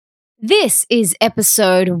This is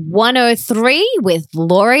episode 103 with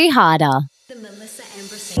Lori Harder. The Melissa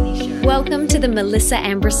Ambrosini Show. Welcome to the Melissa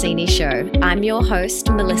Ambrosini Show. I'm your host,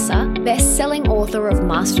 Melissa, best-selling author of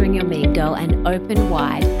Mastering Your Mean Girl and Open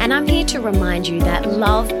Wide, and I'm here to remind you that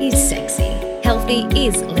love is sexy, healthy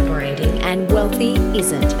is liberating, and wealthy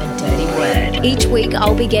isn't a dirty word. Each week,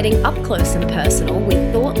 I'll be getting up close and personal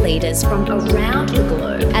with thought leaders from around the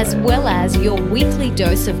globe, as well as your weekly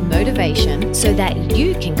dose of motivation so that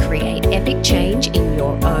you can create epic change in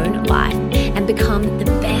your own life and become the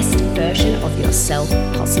best version of yourself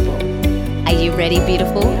possible. Are you ready,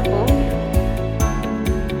 beautiful?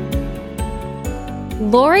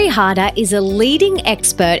 Lori Harder is a leading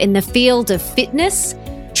expert in the field of fitness,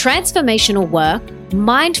 transformational work,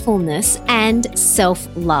 mindfulness, and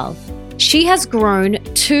self-love. She has grown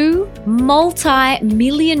 2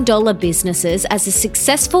 multi-million-dollar businesses as a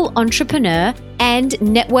successful entrepreneur and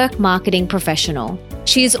network marketing professional.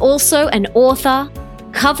 She is also an author,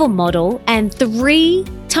 cover model, and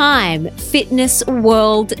 3-time fitness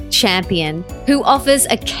world champion who offers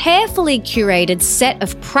a carefully curated set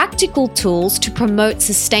of practical tools to promote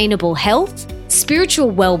sustainable health,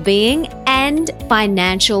 spiritual well-being, and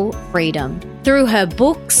financial freedom. Through her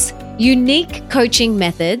books, unique coaching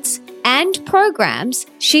methods, and programs,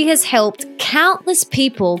 she has helped countless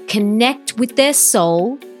people connect with their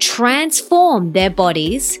soul, transform their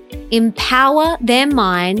bodies, empower their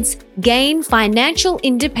minds, gain financial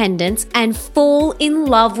independence, and fall in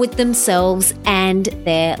love with themselves and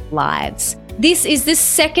their lives. This is the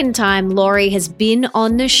second time Lori has been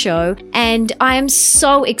on the show, and I am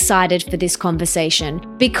so excited for this conversation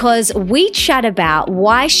because we chat about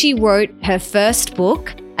why she wrote her first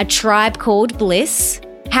book, A Tribe Called Bliss,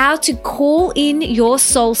 how to call in your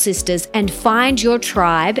soul sisters and find your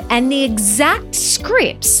tribe, and the exact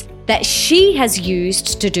scripts that she has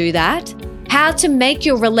used to do that, how to make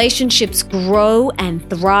your relationships grow and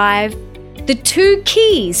thrive, the 2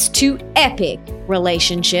 keys to epic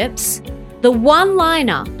relationships, the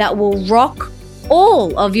one-liner that will rock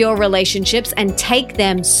all of your relationships and take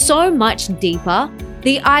them so much deeper,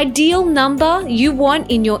 the ideal number you want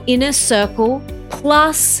in your inner circle,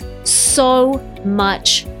 plus so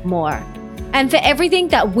much more. And for everything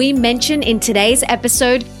that we mention in today's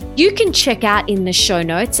episode, you can check out in the show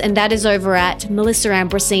notes, and that is over at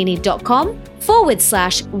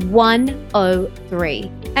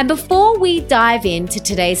melissaambrosini.com/103. And before we dive into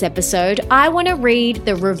today's episode, I want to read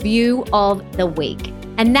the review of the week.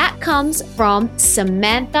 And that comes from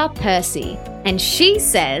Samantha Percy. And she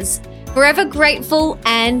says, "Forever grateful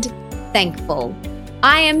and thankful.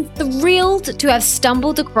 I am thrilled to have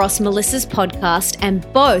stumbled across Melissa's podcast and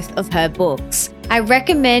both of her books. I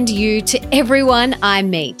recommend you to everyone I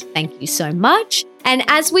meet. Thank you so much. And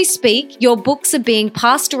as we speak, your books are being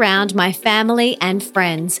passed around my family and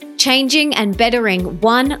friends, changing and bettering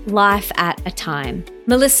one life at a time.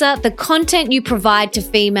 Melissa, the content you provide to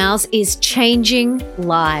females is changing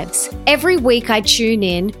lives. Every week I tune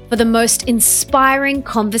in for the most inspiring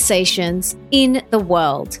conversations in the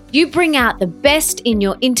world. You bring out the best in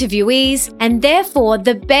your interviewees and therefore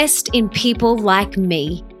the best in people like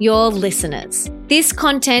me, your listeners. This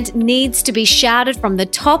content needs to be shouted from the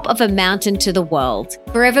top of a mountain to the world.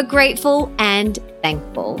 Forever grateful and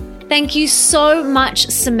thankful." Thank you so much,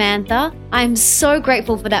 Samantha. I'm so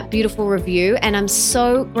grateful for that beautiful review, and I'm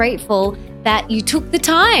so grateful that you took the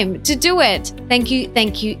time to do it. Thank you,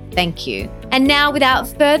 thank you, thank you. And now, without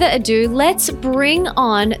further ado, let's bring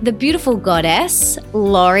on the beautiful goddess,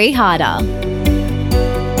 Lori Harder.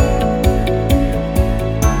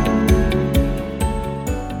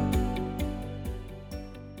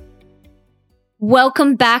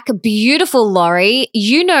 Welcome back, beautiful Lori.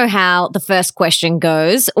 You know how the first question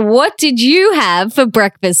goes. What did you have for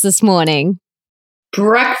breakfast this morning?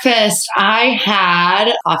 Breakfast, I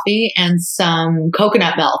had coffee and some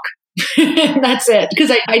coconut milk. That's it.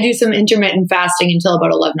 Because I do some intermittent fasting until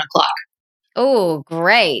about 11 o'clock. Oh,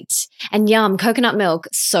 great. And yum, coconut milk,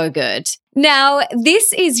 so good. Now,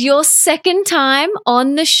 this is your second time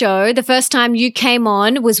on the show. The first time you came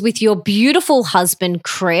on was with your beautiful husband,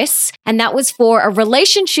 Chris, and that was for a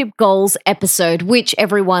relationship goals episode, which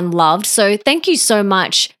everyone loved. So thank you so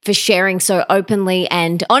much for sharing so openly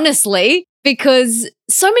and honestly, because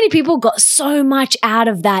so many people got so much out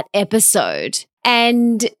of that episode.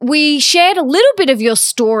 And we shared a little bit of your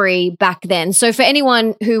story back then. So for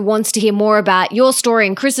anyone who wants to hear more about your story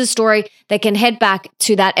and Chris's story, they can head back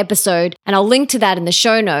to that episode, and I'll link to that in the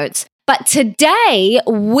show notes. But today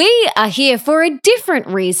we are here for a different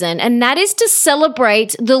reason, and that is to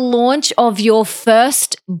celebrate the launch of your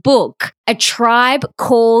first book, A Tribe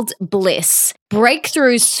Called Bliss. Break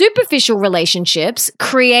through superficial relationships,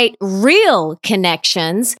 create real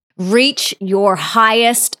connections, reach your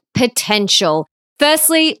highest potential.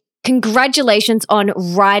 Firstly, congratulations on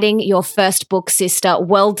writing your first book, sister.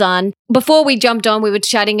 Well done. Before we jumped on, we were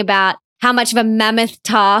chatting about how much of a mammoth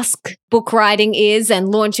task book writing is and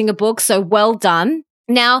launching a book. So well done.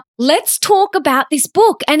 Now, let's talk about this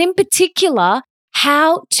book and in particular,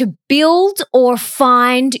 how to build or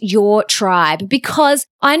find your tribe. Because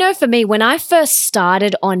I know for me, when I first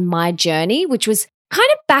started on my journey, which was kind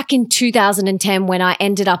of back in 2010 when I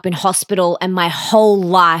ended up in hospital and my whole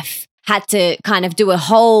life had to kind of do a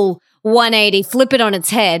whole 180, flip it on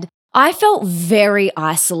its head, I felt very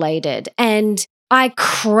isolated and I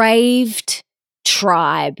craved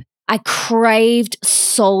tribe. I craved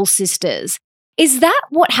soul sisters. Is that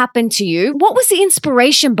what happened to you? What was the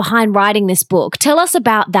inspiration behind writing this book? Tell us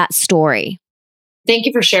about that story. Thank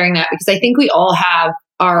you for sharing that, because I think we all have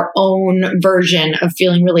our own version of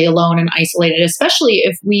feeling really alone and isolated, especially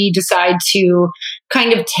if we decide to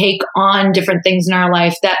kind of take on different things in our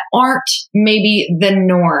life that aren't maybe the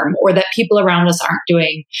norm or that people around us aren't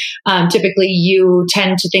doing. Typically, you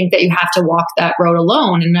tend to think that you have to walk that road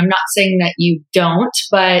alone. And I'm not saying that you don't,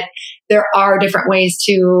 but there are different ways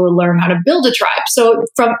to learn how to build a tribe. So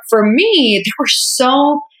for me, there were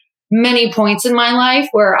so many points in my life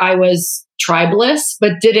where I was tribeless,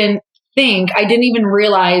 but I didn't even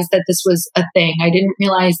realize that this was a thing. I didn't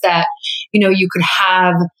realize that, you could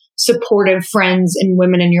have supportive friends and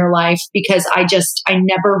women in your life, because I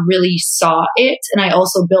never really saw it. And I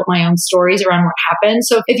also built my own stories around what happened.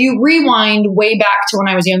 So if you rewind way back to when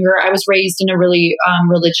I was younger, I was raised in a really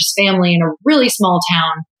religious family in a really small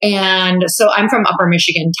town. And so I'm from Upper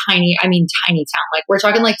Michigan, tiny town. Like we're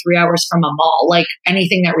talking like 3 hours from a mall, like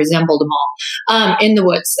anything that resembled a mall, in the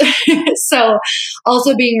woods. So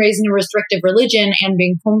also being raised in a restrictive religion and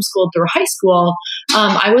being homeschooled through high school,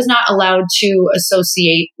 I was not allowed to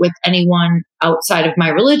associate with anyone outside of my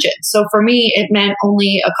religion. So for me, it meant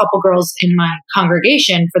only a couple girls in my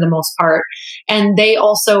congregation for the most part. And they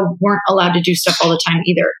also weren't allowed to do stuff all the time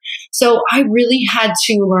either. So I really had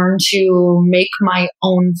to learn to make my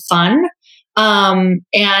own fun. And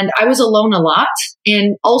I was alone a lot.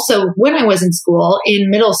 And also when I was in school,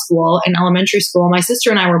 in middle school and elementary school, my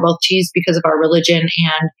sister and I were both teased because of our religion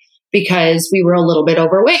and because we were a little bit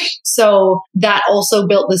overweight. So that also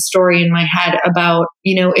built this story in my head about,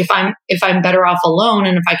 if I'm better off alone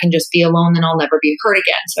and if I can just be alone, then I'll never be hurt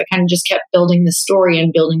again. So I kind of just kept building this story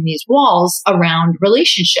and building these walls around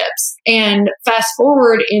relationships. And fast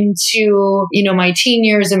forward into, my teen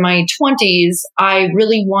years and my 20s, I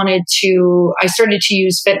started to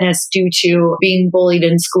use fitness due to being bullied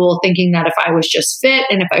in school, thinking that if I was just fit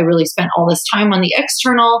and if I really spent all this time on the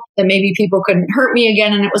external, that maybe people couldn't hurt me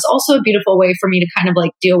again. And it was also a beautiful way for me to kind of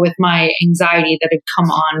like deal with my anxiety that had come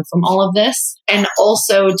on from all of this. And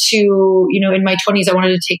also to, in my 20s, I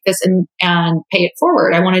wanted to take this and pay it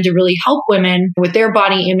forward. I wanted to really help women with their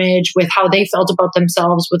body image, with how they felt about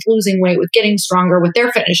themselves, with losing weight, with getting stronger, with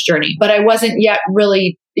their fitness journey. But I wasn't yet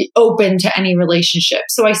really open to any relationship.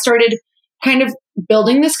 So I started kind of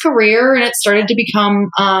building this career and it started to become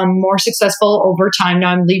more successful over time.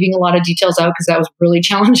 Now I'm leaving a lot of details out because that was really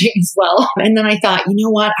challenging as well. And then I thought, you know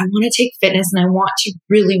what? I want to take fitness and I want to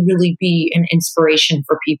really, really be an inspiration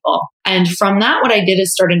for people. And from that, what I did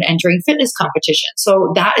is started entering fitness competitions.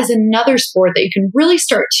 So that is another sport that you can really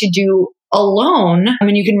start to do alone. I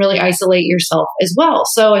mean, you can really isolate yourself as well.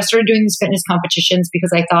 So I started doing these fitness competitions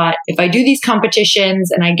because I thought if I do these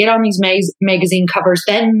competitions and I get on these magazine covers,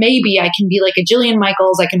 then maybe I can be like a Jillian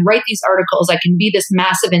Michaels. I can write these articles. I can be this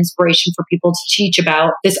massive inspiration for people to teach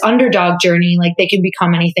about this underdog journey. Like they can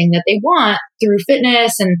become anything that they want through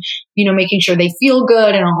fitness and, making sure they feel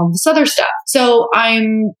good and all this other stuff. So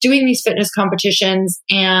I'm doing these fitness competitions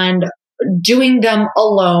and doing them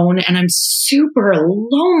alone, and I'm super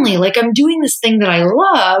lonely. Like I'm doing this thing that I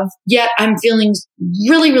love, yet I'm feeling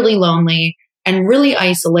really, really lonely and really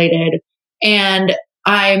isolated. And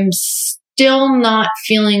I'm still not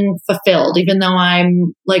feeling fulfilled, even though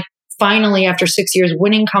I'm like finally after 6 years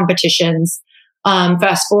winning competitions.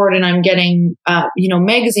 Fast forward and I'm getting,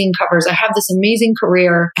 magazine covers. I have this amazing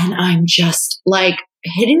career and I'm just like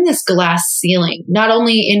hitting this glass ceiling, not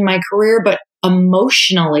only in my career, but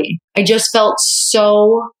emotionally. I just felt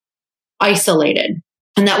so isolated.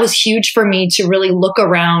 And that was huge for me to really look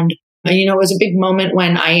around. And, it was a big moment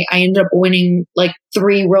when I ended up winning like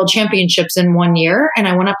 3 world championships in 1 year. And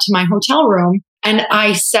I went up to my hotel room And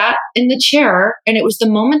I sat in the chair, and it was the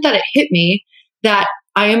moment that it hit me that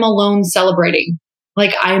I am alone celebrating.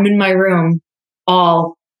 Like, I am in my room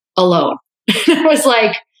all alone. I was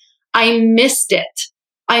like, I missed it.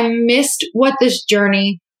 I missed what this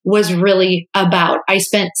journey was really about. I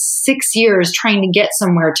spent 6 years trying to get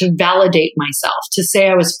somewhere to validate myself, to say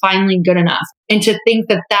I was finally good enough, and to think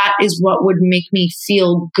that that is what would make me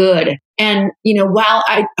feel good. And, while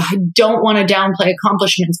I don't want to downplay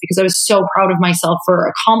accomplishments because I was so proud of myself for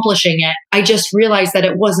accomplishing it, I just realized that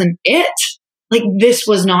it wasn't it. Like, this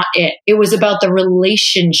was not it. It was about the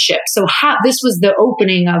relationship. So this was the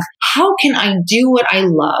opening of how can I do what I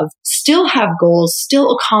love, still have goals,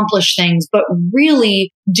 still accomplish things, but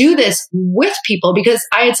really do this with people, because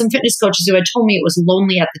I had some fitness coaches who had told me it was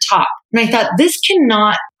lonely at the top. And I thought,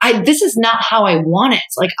 this is not how I want it.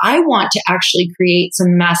 Like, I want to actually create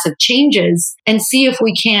some massive changes and see if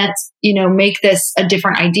we can't, make this a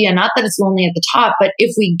different idea. Not that it's lonely at the top, but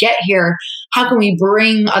if we get here, how can we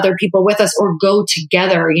bring other people with us or go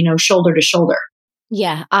together, shoulder to shoulder?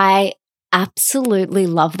 Yeah, I absolutely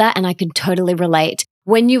love that. And I can totally relate.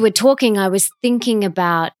 When you were talking, I was thinking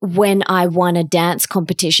about when I won a dance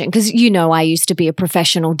competition, because I used to be a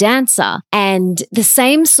professional dancer, and the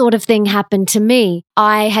same sort of thing happened to me.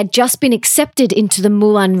 I had just been accepted into the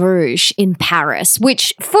Moulin Rouge in Paris,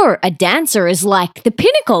 which for a dancer is like the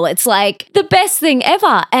pinnacle. It's like the best thing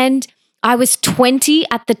ever. And I was 20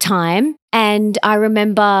 at the time, and I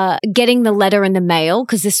remember getting the letter in the mail,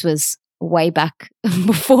 because this was way back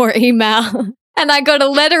before email. And I got a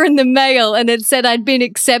letter in the mail and it said I'd been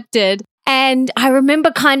accepted. And I remember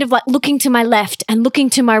kind of like looking to my left and looking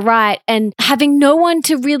to my right and having no one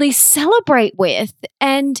to really celebrate with.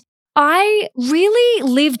 And I really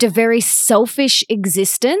lived a very selfish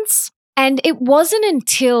existence. And it wasn't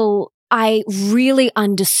until I really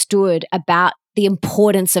understood about the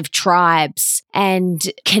importance of tribes and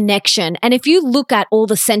connection. And if you look at all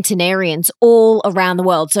the centenarians all around the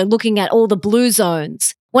world, so looking at all the blue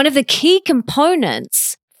zones, one of the key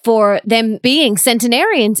components for them being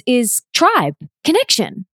centenarians is tribe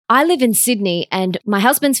connection. I live in Sydney, and my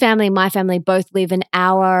husband's family and my family both live an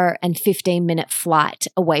hour and 15-minute flight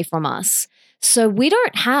away from us. So we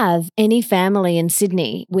don't have any family in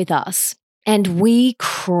Sydney with us, and we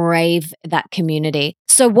crave that community.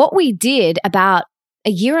 So what we did about a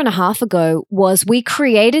year and a half ago was we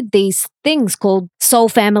created these things called Soul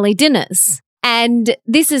Family Dinners. And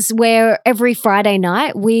this is where every Friday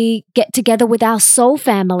night we get together with our soul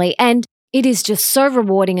family. And it is just so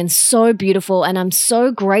rewarding and so beautiful. And I'm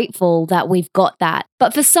so grateful that we've got that.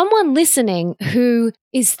 But for someone listening who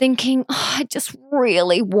is thinking, I just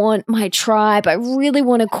really want my tribe. I really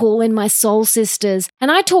want to call in my soul sisters.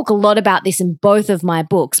 And I talk a lot about this in both of my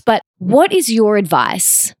books. But what is your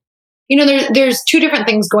advice? There's two different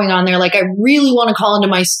things going on there. Like, I really want to call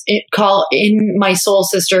in my soul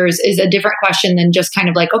sisters is a different question than just kind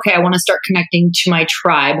of like, okay, I want to start connecting to my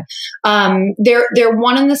tribe. They're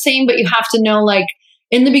one and the same, but you have to know, like,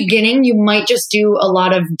 in the beginning, you might just do a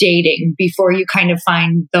lot of dating before you kind of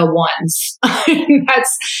find the ones.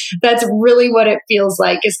 That's really what it feels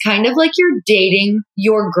like, is kind of like you're dating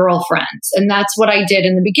your girlfriends. And that's what I did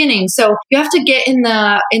in the beginning. So you have to get in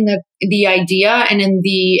the idea and in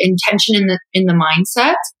the intention, in the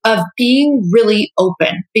mindset of being really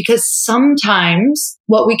open, because sometimes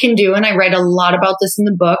what we can do, and I write a lot about this in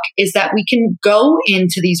the book, is that we can go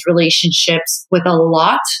into these relationships with a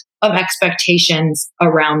lot of expectations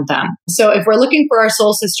around them. So if we're looking for our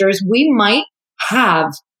soul sisters, we might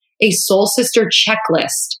have a soul sister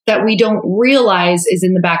checklist that we don't realize is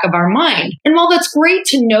in the back of our mind. And while that's great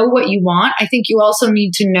to know what you want, I think you also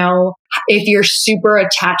need to know if you're super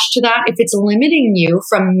attached to that, if it's limiting you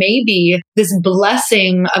from maybe this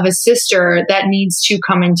blessing of a sister that needs to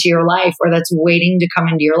come into your life, or that's waiting to come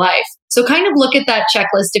into your life. So kind of look at that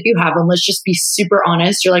checklist if you have them. Let's just be super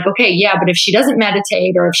honest. You're like, okay, yeah, but if she doesn't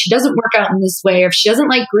meditate, or if she doesn't work out in this way, or if she doesn't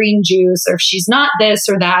like green juice, or if she's not this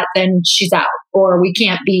or that, then she's out, or we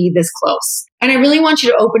can't be this close. And I really want you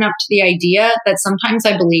to open up to the idea that sometimes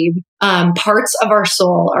I believe parts of our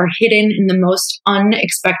soul are hidden in the most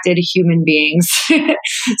unexpected human beings.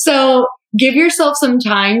 So give yourself some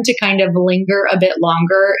time to kind of linger a bit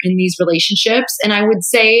longer in these relationships. And I would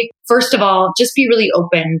say first of all, just be really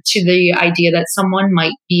open to the idea that someone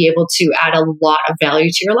might be able to add a lot of value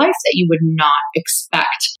to your life that you would not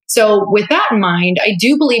expect. So with that in mind, I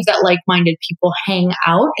do believe that like-minded people hang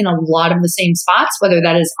out in a lot of the same spots, whether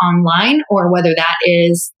that is online or whether that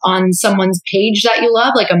is on someone's page that you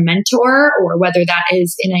love, like a mentor, or whether that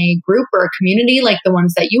is in a group or a community like the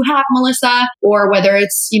ones that you have, Melissa, or whether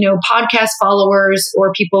it's, podcast followers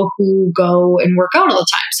or people who go and work out all the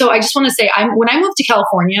time. So I just want to say, when I moved to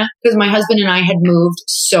California, because my husband and I had moved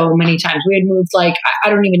so many times, we had moved I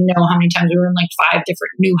don't even know how many times. We were in 5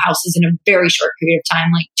 different new houses in a very short period of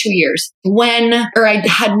time, 2 years, I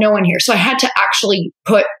had no one here. So I had to actually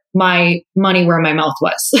put my money where my mouth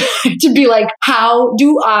was to be like, how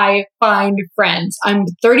do I find friends? I'm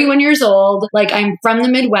 31 years old. I'm from the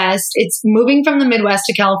Midwest. It's moving from the Midwest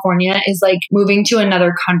to California is like moving to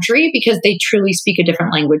another country because they truly speak a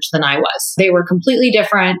different language than I was. They were completely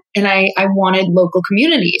different. And I wanted local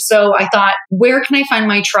community. So I thought, where can I find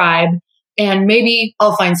my tribe? And maybe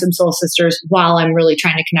I'll find some soul sisters while I'm really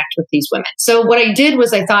trying to connect with these women. So what I did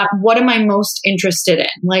was I thought, what am I most interested in?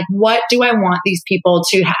 What do I want these people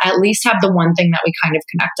to at least have the one thing that we kind of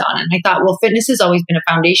connect on? And I thought, well, fitness has always been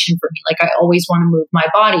a foundation for me. I always want to move my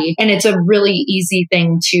body. And it's a really easy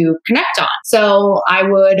thing to connect on. So I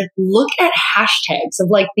would look at hashtags of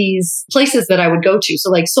these places that I would go to.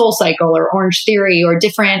 So Soul Cycle or Orange Theory or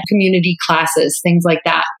different community classes, things like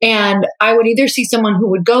that. And I would either see someone who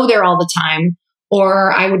would go there all the time,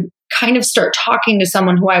 or I would kind of start talking to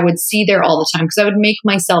someone who I would see there all the time because I would make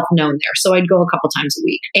myself known there. So I'd go a couple times a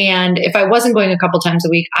week. And if I wasn't going a couple times a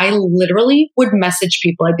week, I literally would message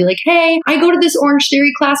people. I'd be like, hey, I go to this Orange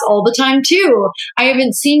Theory class all the time too. I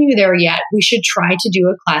haven't seen you there yet. We should try to do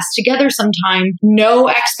a class together sometime. No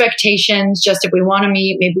expectations. Just if we want to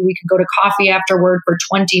meet, maybe we could go to coffee afterward for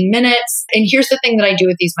 20 minutes. And here's the thing that I do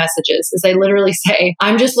with these messages is I literally say,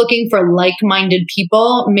 I'm just looking for like-minded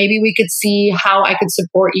people. Maybe we could see how I could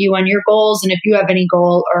support you on your goals. And if you have any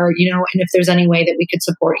goal or, and if there's any way that we could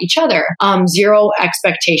support each other, 0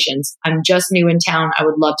 expectations. I'm just new in town. I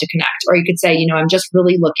would love to connect. Or you could say, I'm just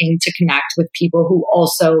really looking to connect with people who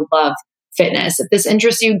also love fitness. If this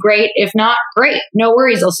interests you, great. If not, great. No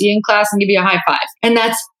worries. I'll see you in class and give you a high five. And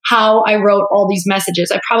that's how I wrote all these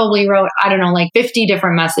messages. I probably wrote, 50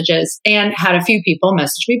 different messages and had a few people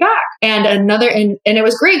message me back. And it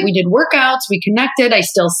was great. We did workouts, we connected, I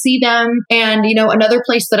still see them. And, another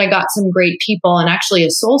place that I got some great people and actually a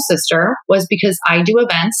soul sister was because I do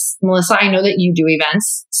events. Melissa, I know that you do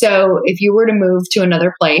events. So if you were to move to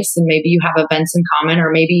another place and maybe you have events in common, or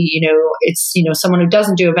maybe, it's, someone who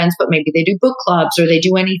doesn't do events, but maybe they do book clubs or they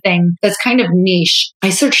do anything that's kind of niche. I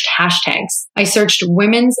searched hashtags. I searched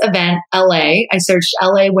women's event LA. I searched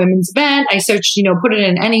LA women's event. I searched, put it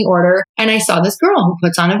in any order. And I saw this girl who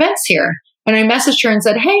puts on events here. And I messaged her and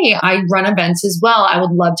said, hey, I run events as well. I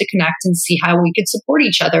would love to connect and see how we could support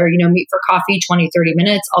each other, meet for coffee, 20, 30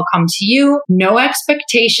 minutes. I'll come to you. No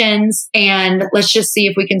expectations. And let's just see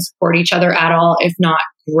if we can support each other at all. If not,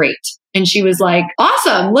 great. And she was like,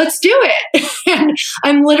 awesome, let's do it. And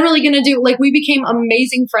I'm literally going to do, we became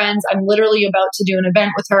amazing friends. I'm literally about to do an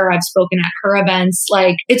event with her. I've spoken at her events.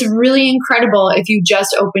 It's really incredible if you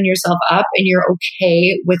just open yourself up and you're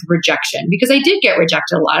okay with rejection. Because I did get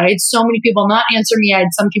rejected a lot. I had so many people not answer me. I had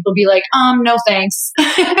some people be like, no thanks.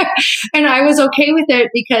 And I was okay with it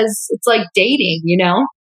because it's like dating,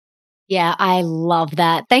 Yeah, I love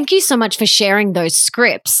that. Thank you so much for sharing those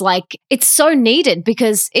scripts. It's so needed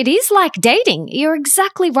because it is like dating. You're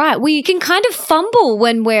exactly right. We can kind of fumble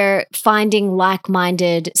when we're finding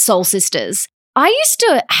like-minded soul sisters. I used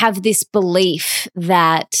to have this belief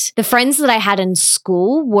that the friends that I had in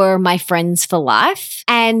school were my friends for life.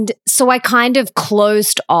 And so I kind of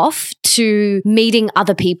closed off to meeting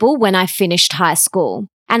other people when I finished high school.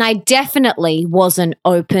 And I definitely wasn't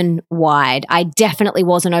open wide. I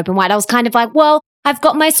was kind of like, well, I've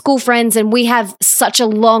got my school friends and we have such a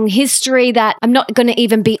long history that I'm not going to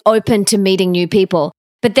even be open to meeting new people.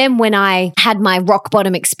 But then when I had my rock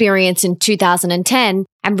bottom experience in 2010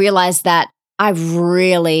 and realized that I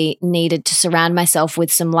really needed to surround myself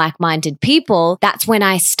with some like-minded people, that's when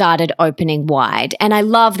I started opening wide. And I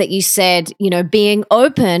love that you said, being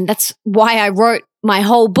open, that's why I wrote my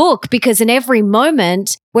whole book, because in every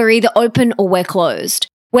moment, we're either open or we're closed.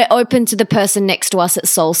 We're open to the person next to us at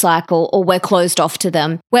Soul Cycle, or we're closed off to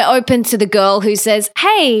them. We're open to the girl who says,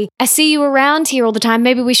 hey, I see you around here all the time.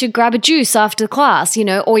 Maybe we should grab a juice after class,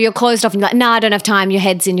 or you're closed off and you're like, nah, I don't have time. Your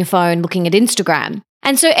head's in your phone looking at Instagram.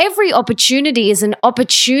 And so every opportunity is an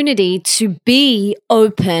opportunity to be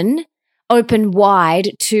open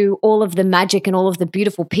wide to all of the magic and all of the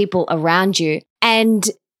beautiful people around you. And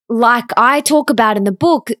like I talk about in the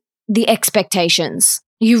book, the expectations.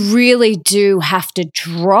 You really do have to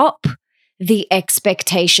drop the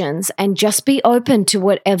expectations and just be open to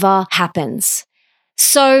whatever happens.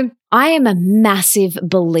 So I am a massive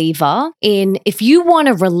believer in if you want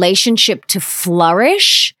a relationship to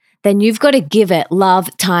flourish, then you've got to give it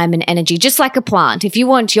love, time, and energy, just like a plant. If you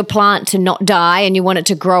want your plant to not die and you want it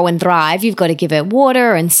to grow and thrive, you've got to give it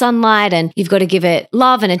water and sunlight, and you've got to give it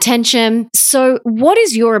love and attention. So what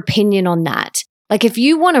is your opinion on that? Like, if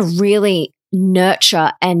you want to really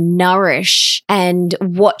nurture and nourish and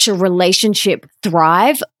watch a relationship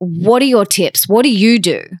thrive, what are your tips? What do you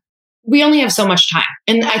do? We only have so much time.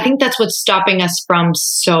 And I think that's what's stopping us from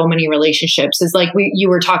so many relationships is like you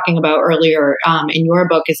were talking about earlier in your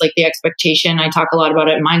book is like the expectation. I talk a lot about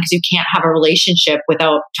it in mine because you can't have a relationship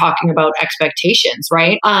without talking about expectations,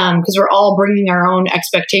 right? Because we're all bringing our own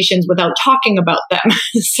expectations without talking about them.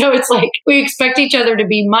 So it's like we expect each other to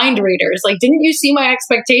be mind readers. Like, didn't you see my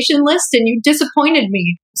expectation list and you disappointed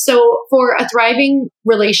me? So for a thriving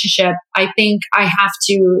relationship, I think I have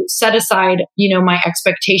to set aside, my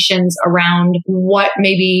expectations around what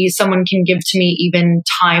maybe someone can give to me even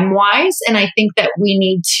time wise. And I think that we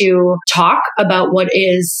need to talk about what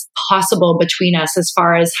is possible between us as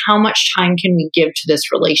far as how much time can we give to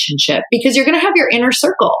this relationship, because you're going to have your inner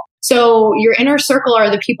circle. So your inner circle are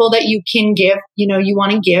the people that you can give, you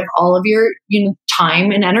want to give all of your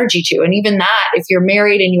time and energy to. And even that, if you're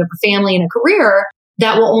married and you have a family and a career,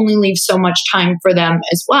 that will only leave so much time for them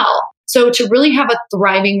as well. So to really have a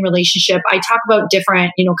thriving relationship, I talk about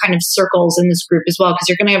different, kind of circles in this group as well, because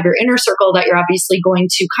you're going to have your inner circle that you're obviously going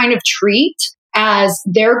to kind of treat as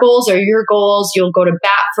their goals are your goals. You'll go to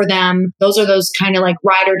bat for them. Those are those kind of like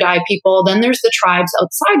ride or die people. Then there's the tribes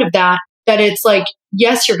outside of that it's like,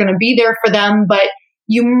 yes, you're going to be there for them, but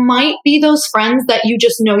you might be those friends that you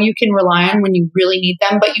just know you can rely on when you really need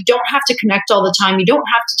them, but you don't have to connect all the time. You don't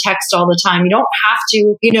have to text all the time. You don't have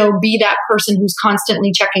to, be that person who's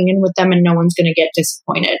constantly checking in with them and no one's going to get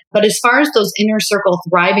disappointed. But as far as those inner circle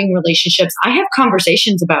thriving relationships, I have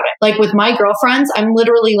conversations about it. Like with my girlfriends, I'm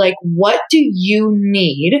literally like, what do you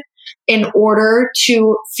need in order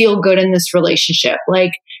to feel good in this relationship?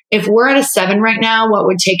 Like, if we're at a 7 right now, what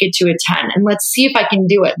would take it to a 10? And let's see if I can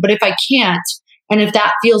do it. But if I can't, and if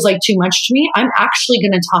that feels like too much to me, I'm actually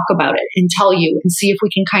going to talk about it and tell you and see if we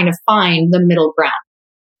can kind of find the middle ground.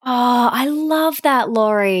 Oh, I love that,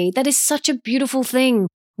 Laurie. That is such a beautiful thing.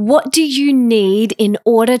 What do you need in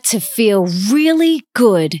order to feel really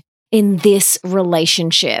good in this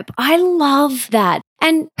relationship? I love that.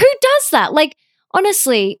 And who does that? Like,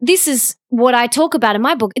 honestly, this is what I talk about in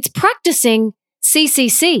my book. It's practicing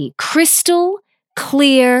CCC, crystal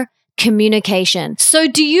clear communication. So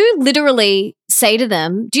do you literally say to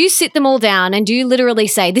them, do you sit them all down and do you literally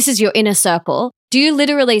say, this is your inner circle? Do you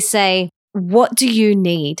literally say, what do you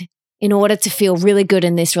need in order to feel really good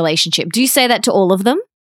in this relationship? Do you say that to all of them?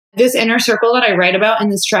 This inner circle that I write about in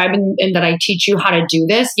this tribe and that I teach you how to do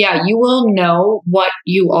this, you will know what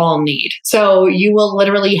you all need. So you will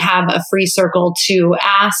literally have a free circle to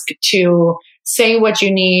ask, to say what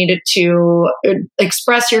you need, to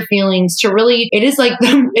express your feelings, to really, it is like,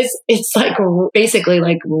 it's like basically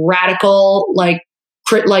like radical, like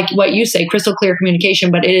what you say, crystal clear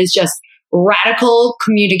communication, but it is just radical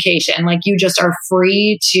communication. Like you just are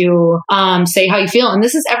free to say how you feel. And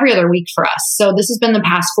this is every other week for us. So this has been the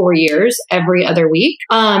past 4 years, every other week.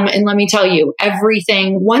 And let me tell you,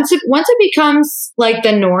 everything, once it becomes like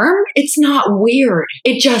the norm, it's not weird.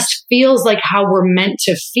 It just feels like how we're meant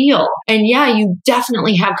to feel. And you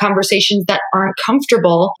definitely have conversations that aren't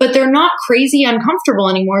comfortable, but they're not crazy uncomfortable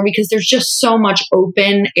anymore because there's just so much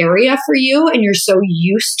open area for you and you're so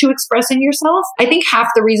used to expressing yourself. I think half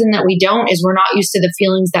the reason that we don't is we're not used to the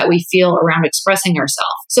feelings that we feel around expressing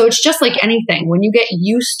ourselves. So it's just like anything. When you get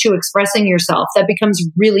used to expressing yourself, that becomes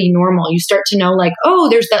really normal. You start to know like,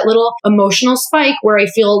 oh, there's that little emotional spike where I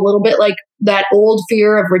feel a little bit like that old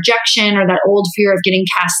fear of rejection or that old fear of getting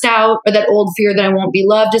cast out or that old fear that I won't be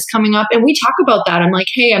loved is coming up. And we talk about that. I'm like,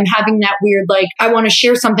 hey, I'm having that weird, like, I want to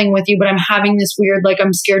share something with you, but I'm having this weird, like,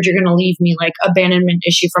 I'm scared you're going to leave me, like abandonment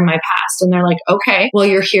issue from my past. And they're like, okay, well,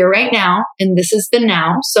 you're here right now. And this is the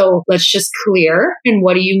now. So let's just clear. And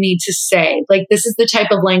what do you need to say? Like, this is the type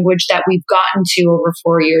of language that we've gotten to over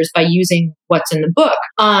 4 years by using what's in the book.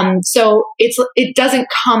 So it doesn't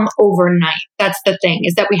come overnight. That's the thing,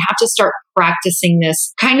 is that we have to start practicing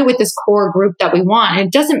this kind of with this core group that we want. And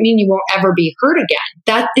it doesn't mean you won't ever be hurt again.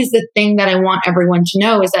 That is the thing that I want everyone to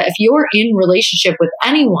know, is that if you're in relationship with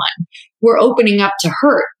anyone, we're opening up to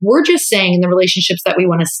hurt. We're just saying in the relationships that we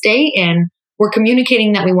want to stay in, we're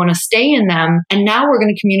communicating that we want to stay in them. And now we're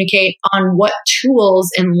going to communicate on what tools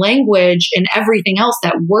and language and everything else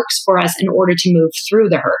that works for us in order to move through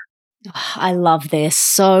the hurt. I love this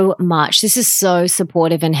so much. This is so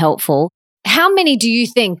supportive and helpful. How many do you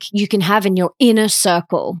think you can have in your inner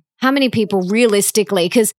circle? How many people realistically?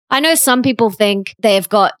 Because I know some people think they've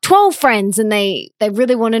got 12 friends and they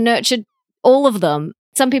really want to nurture all of them.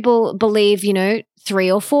 Some people believe,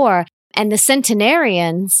 3 or 4. And the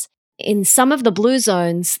centenarians in some of the blue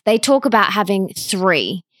zones, they talk about having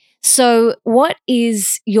 3. So what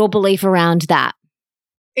is your belief around that?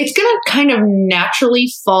 It's going to kind of naturally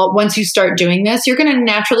fall once you start doing this. You're going to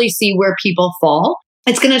naturally see where people fall.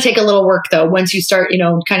 It's going to take a little work though, once you start,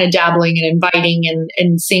 kind of dabbling and inviting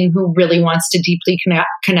and seeing who really wants to deeply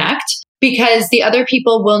connect. Because the other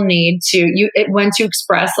people will need to, once you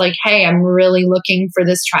express like, hey, I'm really looking for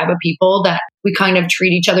this tribe of people that we kind of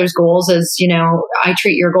treat each other's goals as, I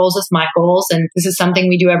treat your goals as my goals. And this is something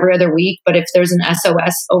we do every other week. But if there's an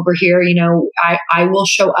SOS over here, I will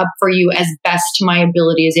show up for you as best to my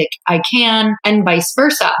ability as I can, and vice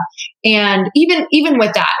versa. And even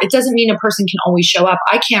with that, it doesn't mean a person can always show up.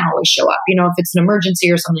 I can't always show up, if it's an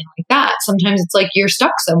emergency or something like that. Sometimes it's like you're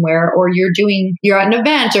stuck somewhere, or you're at an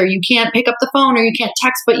event, or you can't pick up the phone, or you can't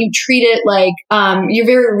text, but you treat it like you're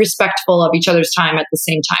very respectful of each other's time at the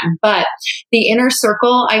same time. But the inner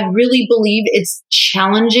circle, I really believe it's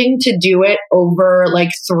challenging to do it over like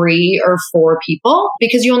 3 or 4 people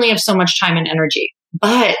because you only have so much time and energy.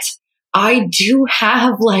 But I do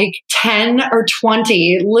have like 10 or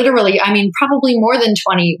 20, literally, probably more than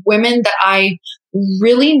 20 women that I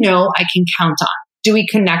really know I can count on. Do we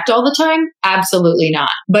connect all the time? Absolutely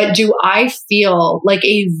not. But do I feel like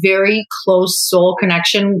a very close soul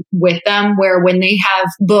connection with them where when they have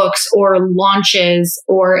books or launches,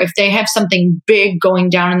 or if they have something big going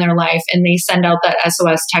down in their life and they send out that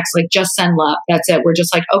SOS text, like just send love. That's it. We're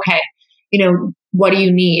just like, okay, what do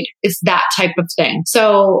you need? It's that type of thing.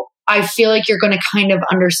 So I feel like you're going to kind of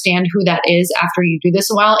understand who that is after you do this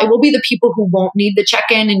a while. It will be the people who won't need the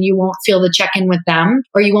check-in and you won't feel the check-in with them,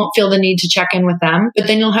 or you won't feel the need to check in with them. But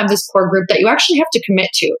then you'll have this core group that you actually have to commit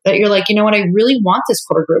to, that you're like, you know what? I really want this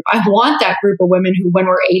core group. I want that group of women who, when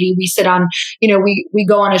we're 80, we sit on, we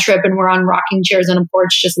go on a trip and we're on rocking chairs on a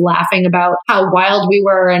porch, just laughing about how wild we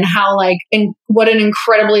were and how and what an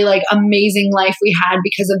incredibly amazing life we had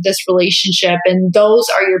because of this relationship. And those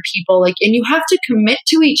are your people. And you have to commit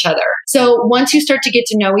to each other. So once you start to get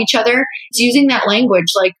to know each other, it's using that language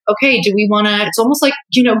okay, do we want to, it's almost like,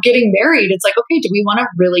 getting married. It's like, okay, do we want to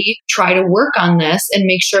really try to work on this and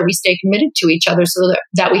make sure we stay committed to each other so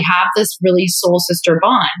that we have this really soul sister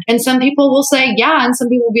bond? And some people will say, yeah. And some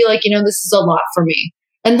people will be like, this is a lot for me.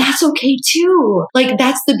 And that's okay too.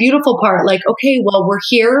 That's the beautiful part. Okay, well, we're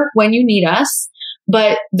here when you need us,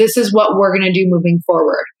 but this is what we're going to do moving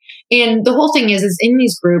forward. And the whole thing is in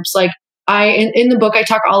these groups, in the book, I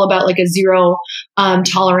talk all about a zero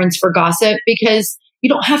tolerance for gossip, because you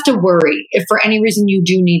don't have to worry if for any reason you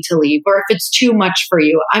do need to leave, or if it's too much for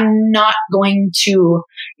you. I'm not going to,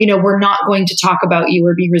 we're not going to talk about you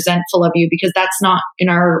or be resentful of you, because that's not in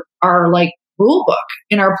our rule book,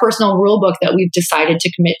 in our personal rule book that we've decided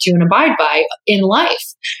to commit to and abide by in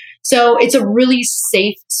life. So it's a really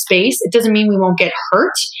safe space. It doesn't mean we won't get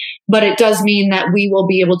hurt, but it does mean that we will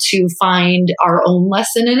be able to find our own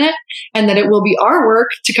lesson in it, and that it will be our work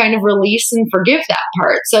to kind of release and forgive that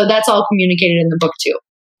part. So that's all communicated in the book too.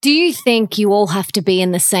 Do you think you all have to be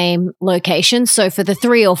in the same location? So for the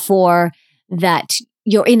 3 or 4 that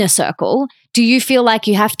your inner circle, do you feel like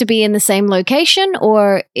you have to be in the same location,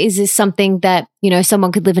 or is this something that,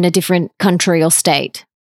 someone could live in a different country or state?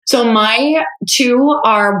 So my 2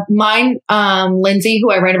 are mine. Lindsay,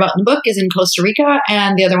 who I write about in the book, is in Costa Rica,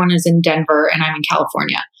 and the other one is in Denver, and I'm in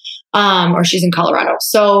California, or she's in Colorado.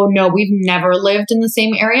 So no, we've never lived in the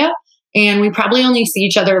same area. And we probably only see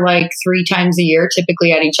each other 3 times a year,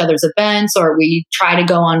 typically at each other's events, or we try to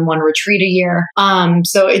go on one retreat a year.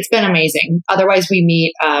 So it's been amazing. Otherwise, we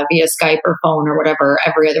meet via Skype or phone or whatever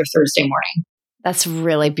every other Thursday morning. That's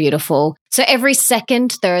really beautiful. So every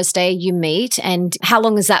second Thursday you meet, and how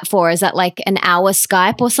long is that for? Is that an hour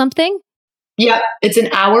Skype or something? Yep, it's an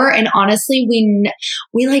hour. And honestly, we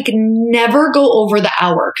never go over the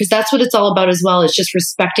hour, because that's what it's all about as well. It's just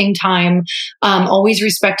respecting time, always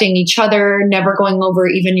respecting each other, never going over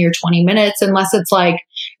even your 20 minutes, unless it's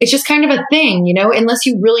it's just kind of a thing, unless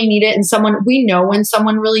you really need it. And we know when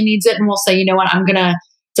someone really needs it, and we'll say, you know what, I'm going to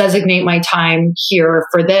designate my time here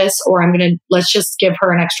for this, or let's just give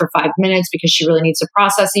her an extra 5 minutes because she really needs to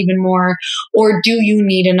process even more. Or do you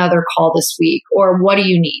need another call this week? Or what do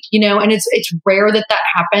you need? And it's rare that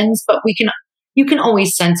happens, but we can You can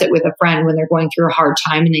always sense it with a friend when they're going through a hard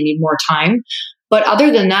time and they need more time. But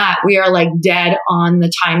other than that, we are like dead on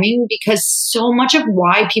the timing, because so much of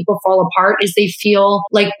why people fall apart is they feel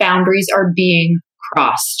like boundaries are being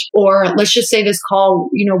crossed. Or let's just say this call,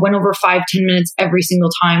 went over 5-10 minutes every single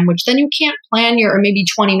time, which then you can't plan or maybe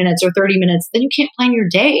 20 minutes or 30 minutes, then you can't plan your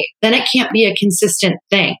day. Then it can't be a consistent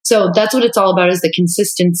thing. So that's what it's all about, is the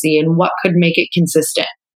consistency and what could make it consistent.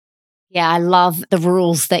 Yeah, I love the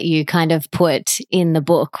rules that you kind of put in the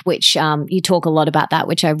book, which you talk a lot about that,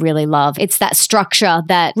 which I really love. It's that structure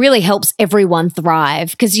that really helps everyone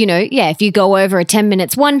thrive. Because, if you go over 10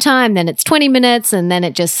 minutes one time, then it's 20 minutes, and then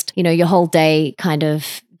it just, your whole day kind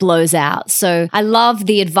of blows out. So I love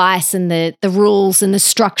the advice and the rules and the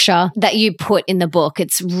structure that you put in the book.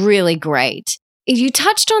 It's really great. You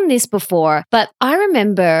touched on this before, but I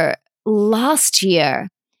remember last year,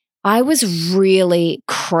 I was really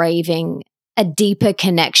craving a deeper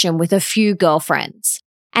connection with a few girlfriends.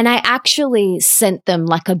 And I actually sent them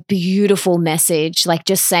like a beautiful message, like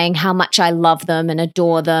just saying how much I love them and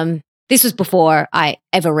adore them. This was before I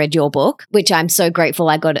ever read your book, which I'm so grateful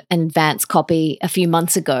I got an advance copy a few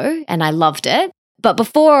months ago and I loved it. But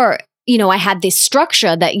before, I had this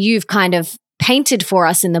structure that you've kind of painted for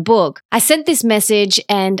us in the book, I sent this message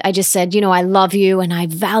and I just said, I love you and I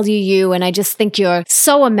value you and I just think you're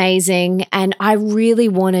so amazing and I really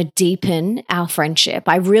want to deepen our friendship.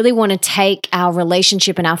 I really want to take our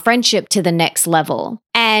relationship and our friendship to the next level.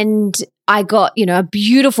 And I got, a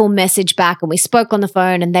beautiful message back and we spoke on the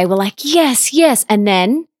phone and they were like, yes, yes. And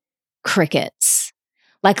then crickets,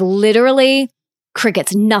 like literally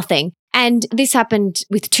crickets, nothing. And this happened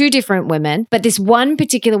with two different women, but this one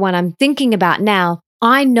particular one I'm thinking about now,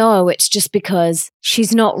 I know it's just because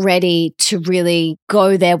she's not ready to really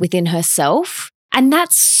go there within herself. And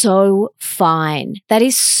that's so fine. That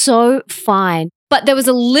is so fine. But there was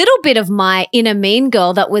a little bit of my inner mean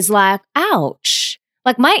girl that was like, ouch.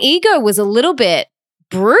 Like my ego was a little bit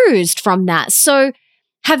bruised from that. So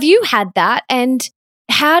have you had that? And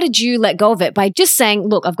how did you let go of it? By just saying,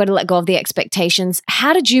 look, I've got to let go of the expectations.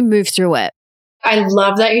 How did you move through it? I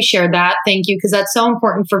love that you shared that. Thank you. Because that's so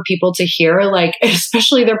important for people to hear. Like,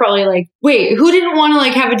 especially they're probably like, wait, who didn't want to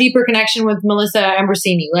like have a deeper connection with Melissa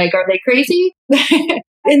Ambrosini? Like, are they crazy?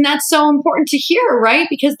 And that's so important to hear, right?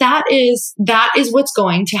 Because that is what's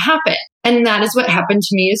going to happen. And that is what happened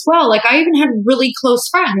to me as well. Like I even had really close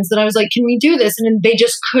friends that I was like, can we do this? And they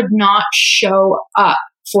just could not show up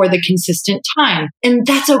for the consistent time. And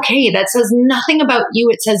that's okay. That says nothing about you.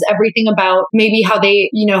 It says everything about maybe how they,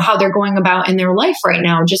 how they're going about in their life right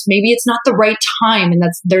now. Just maybe it's not the right time and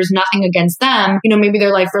there's nothing against them. Maybe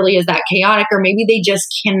their life really is that chaotic, or maybe they just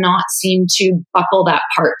cannot seem to buckle that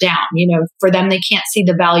part down. For them, they can't see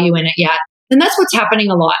the value in it yet. And that's what's happening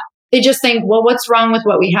a lot. They just think, well, what's wrong with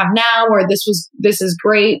what we have now? Or this is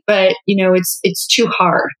great, but it's too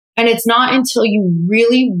hard. And it's not until you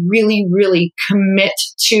really, really, really commit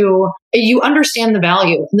to, you understand the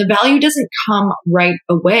value. And the value doesn't come right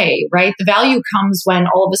away, right? The value comes when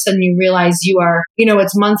all of a sudden you realize you are,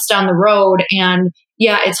 it's months down the road and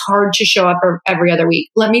yeah, it's hard to show up every other week.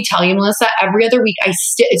 Let me tell you, Melissa, every other week,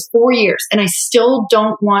 it's 4 years and I still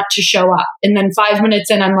don't want to show up. And then 5 minutes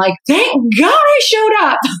in, I'm like, thank God I showed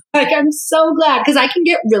up. Like, I'm so glad, because I can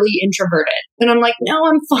get really introverted. And I'm like, no,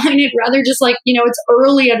 I'm fine. I'd rather just it's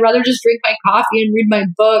early. I'd rather just drink my coffee and read my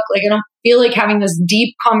book. Like, I don't feel like having this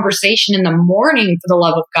deep conversation in the morning, for the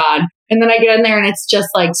love of God. And then I get in there and it's just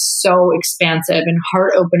like so expansive and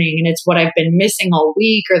heart opening. And it's what I've been missing all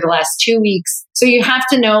week or the last 2 weeks. So you have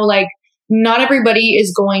to know, like, not everybody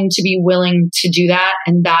is going to be willing to do that.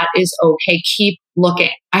 And that is okay. Keep looking.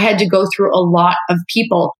 I had to go through a lot of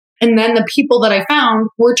people. And then the people that I found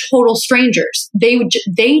were total strangers. They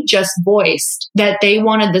just voiced that they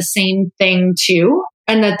wanted the same thing too,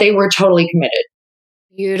 and that they were totally committed.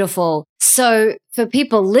 Beautiful. So for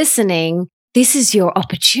people listening, this is your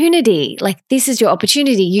opportunity. Like, this is your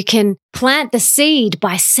opportunity. You can plant the seed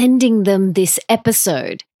by sending them this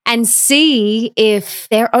episode and see if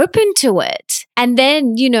they're open to it. And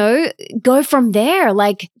then, go from there.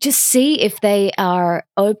 Like, just see if they are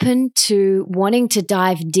open to wanting to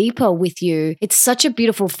dive deeper with you. It's such a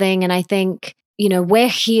beautiful thing. And I think, we're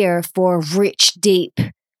here for rich, deep,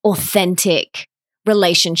 authentic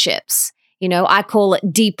relationships. I call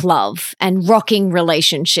it deep love and rocking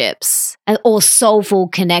relationships or soulful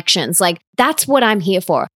connections. Like, that's what I'm here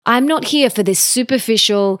for. I'm not here for this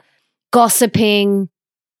superficial, gossiping,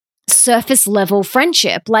 surface level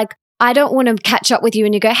friendship. Like, I don't want to catch up with you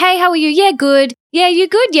and you go, hey, how are you? Yeah, good. Yeah, you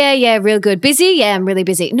good? Yeah, real good. Busy? Yeah, I'm really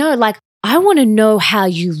busy. No, like, I want to know how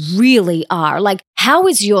you really are. Like, how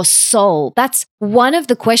is your soul? That's one of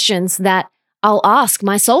the questions that I'll ask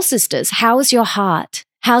my soul sisters, how is your heart?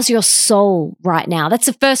 How's your soul right now? That's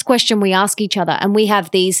the first question we ask each other. And we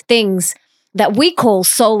have these things that we call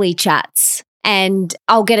soul-y chats. And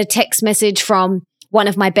I'll get a text message from one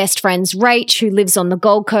of my best friends, Rach, who lives on the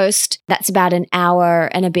Gold Coast. That's about an hour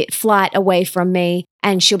and a bit flight away from me.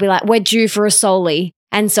 And she'll be like, we're due for a soul-y.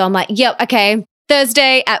 And so I'm like, yep, okay,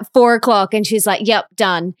 Thursday at 4:00. And she's like, yep,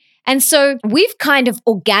 done. And so we've kind of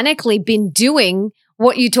organically been doing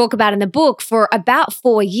what you talk about in the book for about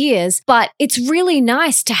 4 years, but it's really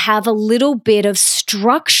nice to have a little bit of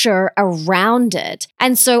structure around it.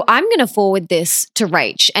 And so I'm going to forward this to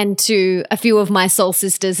Rach and to a few of my soul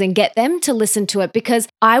sisters and get them to listen to it because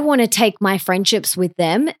I want to take my friendships with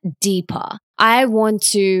them deeper. I want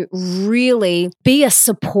to really be a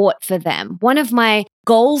support for them. One of my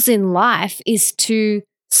goals in life is to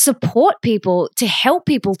support people, to help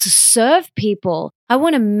people, to serve people. I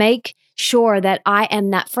want to make sure that I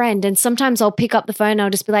am that friend. And sometimes I'll pick up the phone and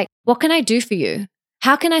I'll just be like, what can I do for you?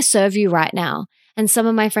 How can I serve you right now? And some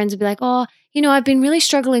of my friends will be like, oh, I've been really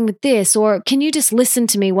struggling with this, or can you just listen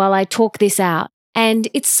to me while I talk this out? And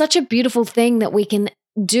it's such a beautiful thing that we can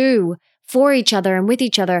do for each other and with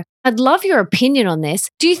each other. I'd love your opinion on this.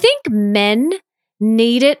 Do you think men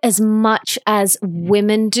need it as much as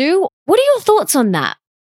women do? What are your thoughts on that?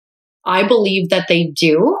 I believe that they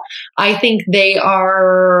do. I think they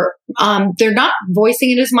are, they're not voicing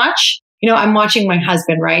it as much. I'm watching my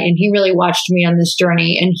husband, right? And he really watched me on this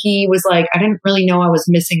journey. And he was like, I didn't really know I was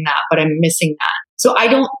missing that, but I'm missing that. So I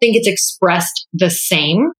don't think it's expressed the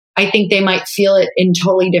same. I think they might feel it in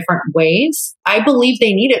totally different ways. I believe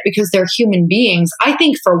they need it because they're human beings. I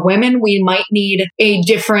think for women, we might need a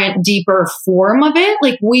different, deeper form of it.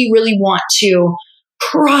 Like we really want to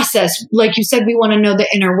process, like you said, we want to know the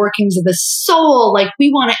inner workings of the soul. Like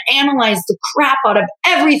we want to analyze the crap out of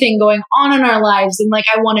everything going on in our lives. And like,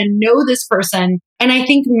 I want to know this person. And I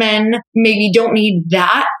think men maybe don't need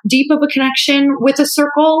that deep of a connection with a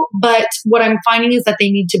circle. But what I'm finding is that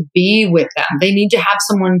they need to be with them. They need to have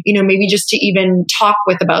someone, maybe just to even talk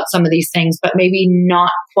with about some of these things, but maybe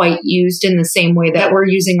not quite used in the same way that we're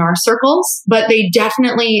using our circles. But they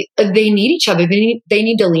definitely, they need each other. They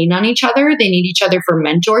need to lean on each other. They need each other for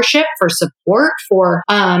mentorship, for support, for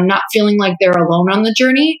not feeling like they're alone on the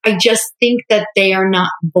journey. I just think that they are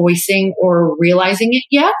not voicing or realizing it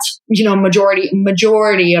yet.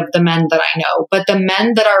 Majority of the men that I know, but the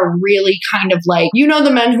men that are really kind of like,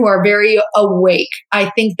 the men who are very awake, I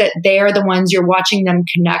think that they are the ones you're watching them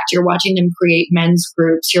connect. You're watching them create men's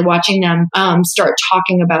groups. You're watching them start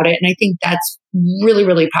talking about it. And I think that's really,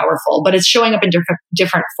 really powerful, but it's showing up in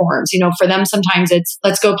different forms. For them, sometimes it's,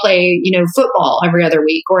 let's go play, football every other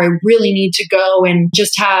week, or I really need to go and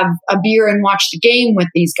just have a beer and watch the game with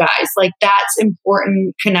these guys. Like that's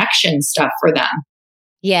important connection stuff for them.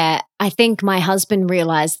 Yeah, I think my husband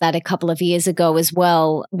realized that a couple of years ago as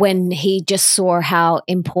well, when he just saw how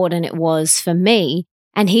important it was for me.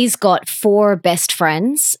 And he's got 4 best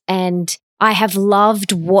friends, and I have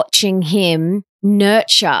loved watching him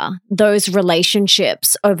nurture those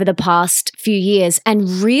relationships over the past few years and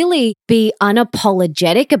really be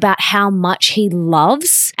unapologetic about how much he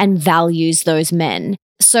loves and values those men.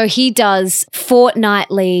 So he does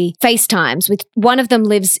fortnightly FaceTimes with one of them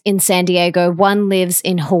lives in San Diego, one lives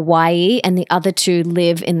in Hawaii, and the other 2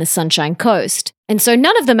 live in the Sunshine Coast. And so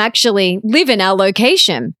none of them actually live in our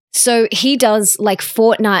location. So he does like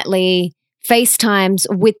fortnightly FaceTimes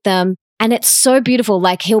with them. And it's so beautiful.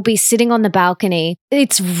 Like he'll be sitting on the balcony.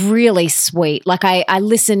 It's really sweet. Like I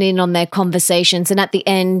listen in on their conversations, and at the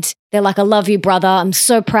end, they're like, I love you, brother. I'm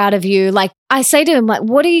so proud of you. Like I say to him, like,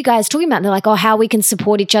 what are you guys talking about? And they're like, oh, how we can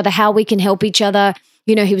support each other, how we can help each other.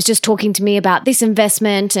 He was just talking to me about this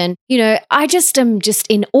investment. And, I just am just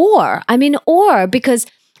in awe. I'm in awe because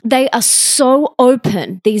they are so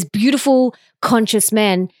open, these beautiful, conscious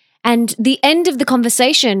men. And the end of the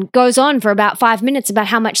conversation goes on for about 5 minutes about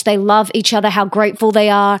how much they love each other, how grateful they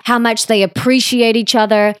are, how much they appreciate each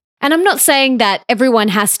other. And I'm not saying that everyone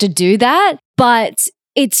has to do that, but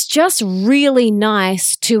it's just really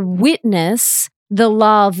nice to witness the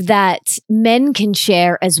love that men can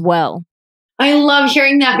share as well. I love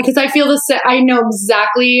hearing that because I feel this. I know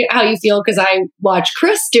exactly how you feel because I watch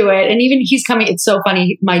Chris do it. And even he's coming. It's so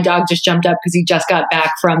funny. My dog just jumped up because he just got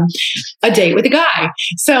back from a date with a guy.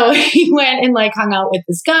 So he went and like hung out with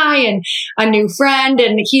this guy and a new friend.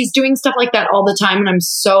 And he's doing stuff like that all the time. And I'm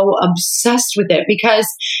so obsessed with it because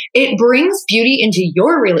it brings beauty into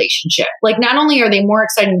your relationship. Like, not only are they more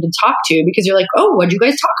exciting to talk to because you're like, oh, what'd you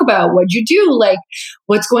guys talk about? What'd you do? Like,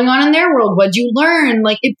 what's going on in their world? What'd you learn?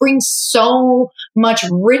 Like, it brings so much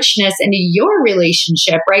richness into your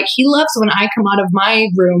relationship, right? He loves when I come out of my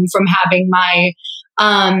room from having my,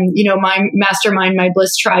 my mastermind, my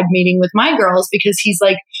Bliss Tribe meeting with my girls, because he's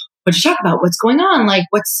like, what'd you talk about? What's going on? Like,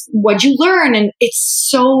 what'd you learn? And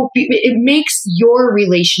it makes your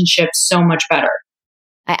relationship so much better.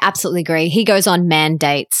 I absolutely agree. He goes on man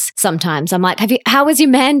dates sometimes. I'm like, how was your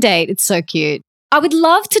man date? It's so cute. I would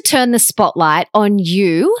love to turn the spotlight on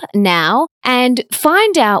you now and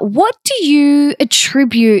find out, what do you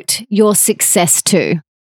attribute your success to?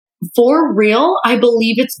 For real, I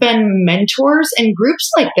believe it's been mentors and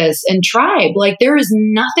groups like this and tribe. Like, there is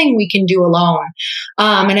nothing we can do alone.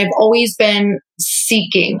 And I've always been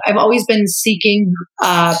seeking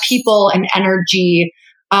people and energy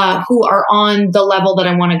who are on the level that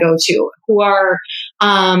I want to go to, who are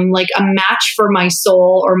like a match for my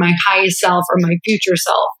soul or my highest self or my future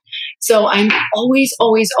self. So I'm always,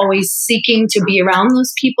 always, always seeking to be around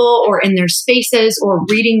those people or in their spaces or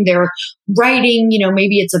reading their writing.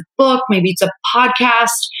 Maybe it's a book, maybe it's a podcast.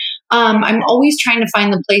 I'm always trying to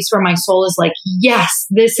find the place where my soul is like, yes,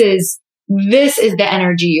 this is the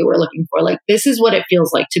energy you were looking for. Like, this is what it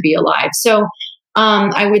feels like to be alive. So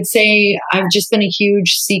I would say I've just been a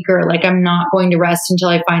huge seeker. Like, I'm not going to rest until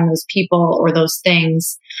I find those people or those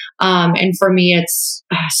things. And for me, it's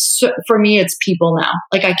people now.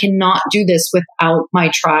 Like, I cannot do this without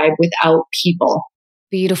my tribe, without people.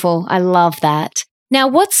 Beautiful. I love that. Now,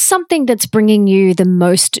 what's something that's bringing you the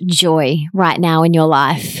most joy right now in your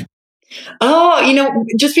life? Oh,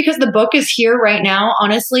 just because the book is here right now,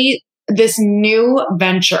 honestly, this new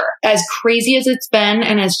venture, as crazy as it's been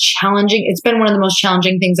and as challenging, it's been one of the most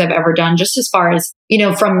challenging things I've ever done, just as far as,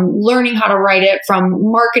 from learning how to write it,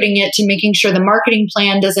 from marketing it, to making sure the marketing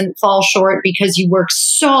plan doesn't fall short because you work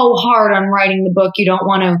so hard on writing the book. You don't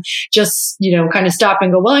want to just, kind of stop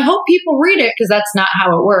and go, well, I hope people read it, because that's not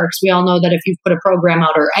how it works. We all know that if you've put a program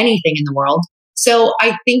out or anything in the world. So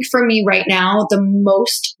I think for me right now, the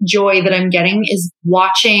most joy that I'm getting is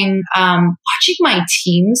watching my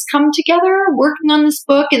teams come together, working on this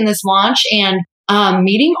book and this launch, and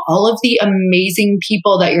meeting all of the amazing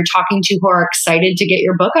people that you're talking to who are excited to get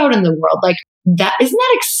your book out in the world. Like, that, isn't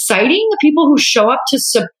that exciting? The people who show up to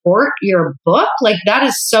support your book, like, that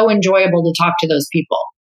is so enjoyable to talk to those people.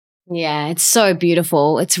 Yeah, it's so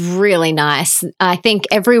beautiful. It's really nice. I think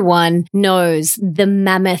everyone knows the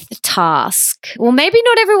mammoth task. Well, maybe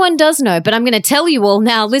not everyone does know, but I'm going to tell you all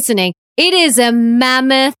now listening. It is a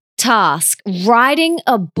mammoth task. Writing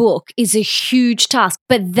a book is a huge task,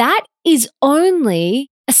 but that is only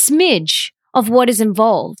a smidge of what is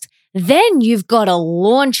involved. Then you've got to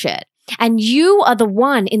launch it, and you are the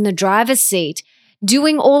one in the driver's seat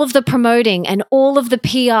doing all of the promoting and all of the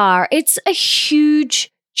PR. It's a huge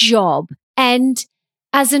job. And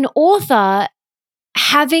as an author,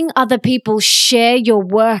 having other people share your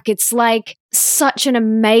work, it's like such an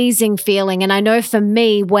amazing feeling. And I know for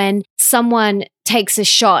me, when someone takes a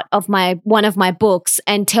shot of one of my books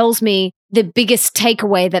and tells me the biggest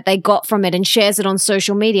takeaway that they got from it and shares it on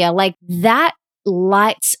social media, like, that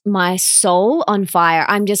lights my soul on fire.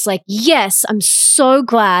 I'm just like, yes, I'm so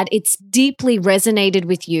glad it's deeply resonated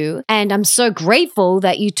with you. And I'm so grateful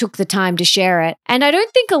that you took the time to share it. And I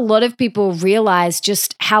don't think a lot of people realize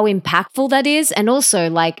just how impactful that is. And also,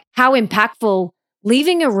 like, how impactful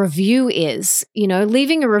leaving a review is.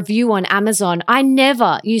 Leaving a review on Amazon. I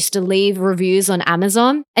never used to leave reviews on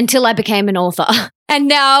Amazon until I became an author. And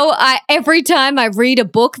now every time I read a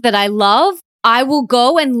book that I love, I will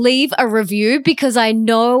go and leave a review, because I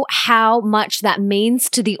know how much that means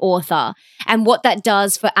to the author and what that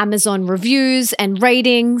does for Amazon reviews and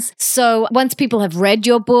ratings. So once people have read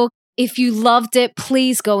your book, if you loved it,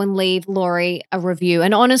 please go and leave Lori a review,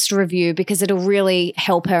 an honest review, because it'll really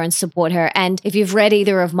help her and support her. And if you've read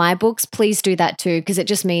either of my books, please do that too, because it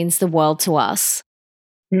just means the world to us.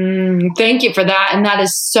 Thank you for that. And that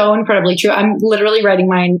is so incredibly true. I'm literally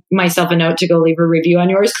writing myself a note to go leave a review on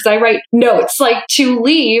yours, because I write notes like to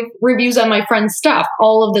leave reviews on my friends' stuff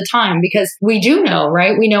all of the time, because we do know,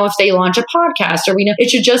 right? We know if they launch a podcast, or we know it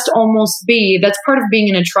should just almost be, that's part of being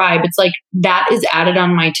in a tribe. It's like, that is added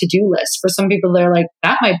on my to-do list. For some people, they're like,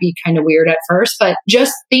 that might be kind of weird at first, but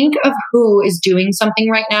just think of who is doing something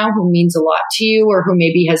right now, who means a lot to you, or who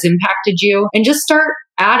maybe has impacted you, and just start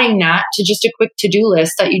adding that to just a quick to-do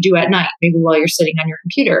list that you do at night, maybe while you're sitting on your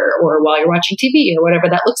computer or while you're watching TV or whatever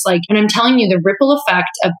that looks like. And I'm telling you, the ripple effect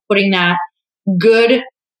of putting that good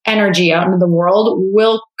energy out into the world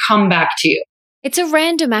will come back to you. It's a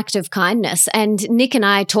random act of kindness. And Nick and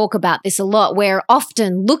I talk about this a lot. We're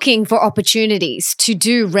often looking for opportunities to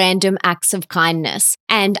do random acts of kindness.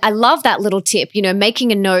 And I love that little tip,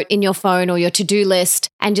 making a note in your phone or your to-do list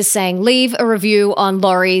and just saying, leave a review on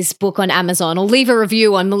Laurie's book on Amazon, or leave a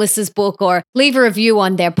review on Melissa's book, or leave a review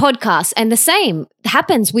on their podcast. And the same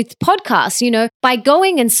happens with podcasts, by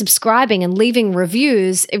going and subscribing and leaving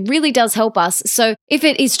reviews, it really does help us. So if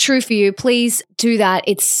it is true for you, please do that.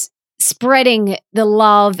 It's spreading the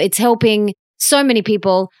love. It's helping so many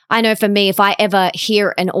people. I know for me, if I ever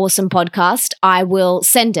hear an awesome podcast, I will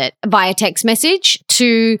send it via text message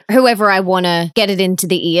to whoever I want to get it into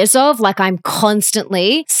the ears of. Like, I'm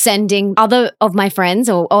constantly sending other of my friends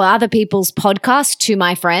or other people's podcasts to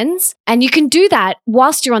my friends. And you can do that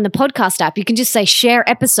whilst you're on the podcast app. You can just say share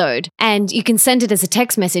episode and you can send it as a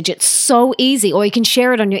text message. It's so easy. Or you can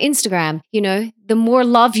share it on your Instagram. The more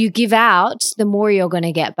love you give out, the more you're going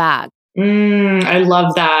to get back. I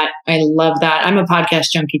love that. I'm a podcast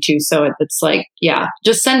junkie too. So it's like, yeah,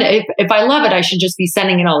 just send it. If I love it, I should just be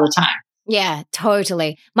sending it all the time. Yeah,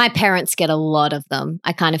 totally. My parents get a lot of them.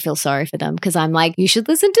 I kind of feel sorry for them because I'm like, you should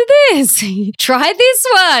listen to this. Try this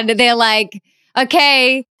one. They're like,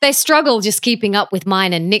 okay. They struggle just keeping up with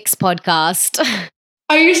mine and Nick's podcast.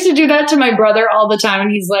 I used to do that to my brother all the time.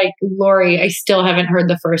 And he's like, Laurie, I still haven't heard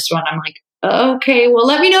the first one. I'm like, okay, well,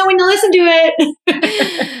 let me know when you listen to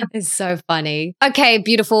it. It's so funny. Okay,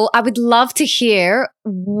 beautiful. I would love to hear,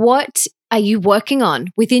 what are you working on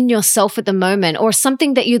within yourself at the moment, or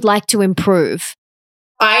something that you'd like to improve?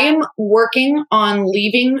 I am working on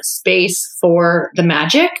leaving space for the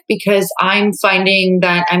magic, because I'm finding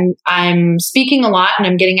that I'm speaking a lot and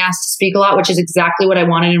I'm getting asked to speak a lot, which is exactly what I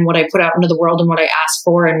wanted and what I put out into the world and what I asked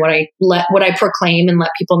for and what I proclaim and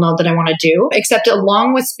let people know that I want to do. Except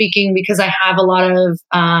along with speaking, because I have a lot of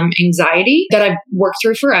anxiety that I've worked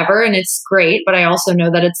through forever, and it's great, but I also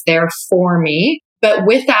know that it's there for me. But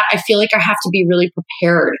with that, I feel like I have to be really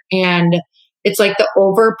prepared, and it's like the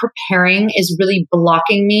over preparing is really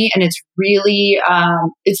blocking me, and it's really,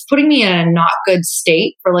 it's putting me in a not good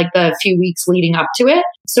state for like the few weeks leading up to it.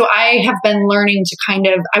 So I have been learning to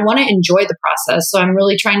I want to enjoy the process. So I'm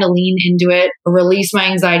really trying to lean into it, release my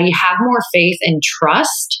anxiety, have more faith and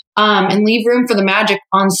trust, and leave room for the magic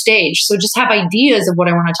on stage. So just have ideas of what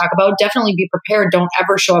I want to talk about. Definitely be prepared. Don't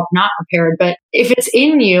ever show up not prepared. But if it's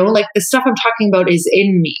in you, like the stuff I'm talking about is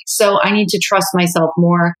in me. So I need to trust myself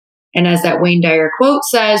more. And as that Wayne Dyer quote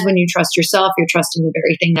says, when you trust yourself, you're trusting the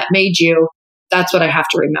very thing that made you. That's what I have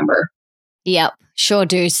to remember. Yep, sure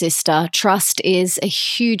do, sister. Trust is a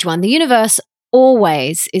huge one. The universe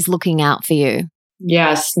always is looking out for you.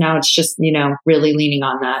 Yes. Now it's just, really leaning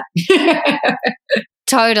on that.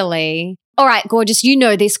 Totally. All right, gorgeous. You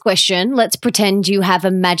know this question. Let's pretend you have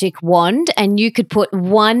a magic wand and you could put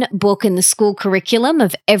one book in the school curriculum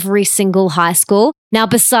of every single high school. Now,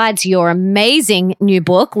 besides your amazing new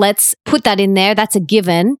book, let's put that in there. That's a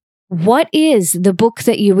given. What is the book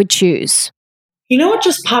that you would choose? You know what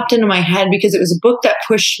just popped into my head, because it was a book that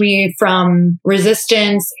pushed me from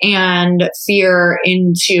resistance and fear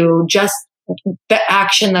into just the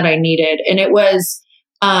action that I needed. And it was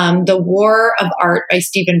The War of Art by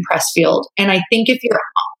Steven Pressfield. And I think if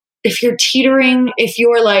you're teetering, if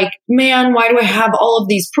you're like, man, why do I have all of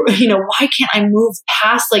these, why can't I move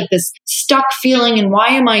past like this stuck feeling? And why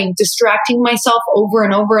am I distracting myself over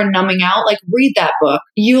and over and numbing out? Like, read that book.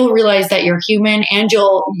 You'll realize that you're human, and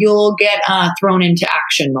you'll get thrown into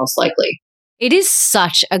action most likely. It is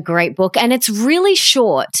such a great book, and it's really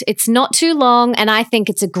short. It's not too long, and I think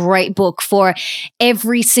it's a great book for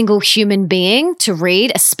every single human being to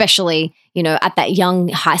read, especially, at that young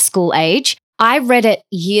high school age. I read it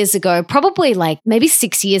years ago, probably like maybe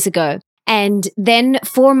 6 years ago. And then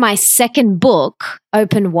for my second book,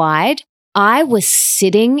 Open Wide, I was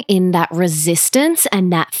sitting in that resistance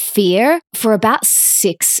and that fear for about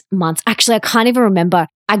 6 months. Actually, I can't even remember.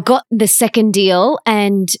 I got the second deal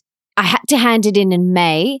and I had to hand it in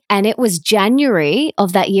May, and it was January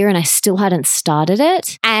of that year and I still hadn't started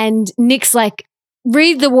it. And Nick's like,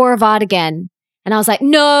 read The War of Art again. And I was like,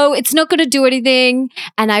 no, it's not going to do anything.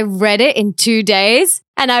 And I read it in 2 days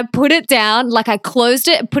and I put it down, like I closed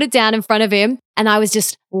it and put it down in front of him. And I was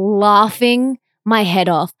just laughing my head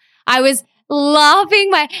off. I was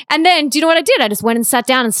laughing and then do you know what I did? I just went and sat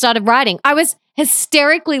down and started writing. I was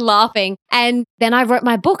hysterically laughing. And then I wrote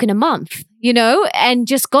my book in a month, and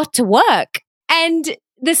just got to work. And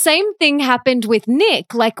the same thing happened with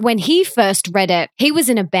Nick. Like when he first read it, he was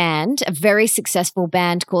in a band, a very successful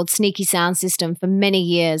band called Sneaky Sound System for many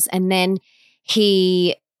years. And then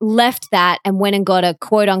he left that and went and got a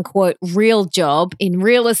quote unquote real job in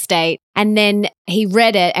real estate. And then he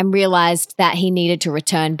read it and realized that he needed to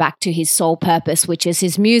return back to his sole purpose, which is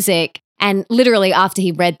his music. And literally after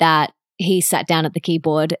he read that, he sat down at the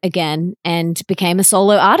keyboard again and became a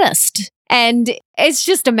solo artist. And it's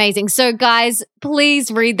just amazing. So guys,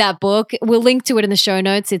 please read that book. We'll link to it in the show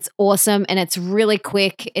notes. It's awesome and it's really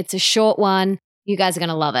quick. It's a short one. You guys are going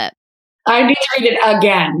to love it. I need to read it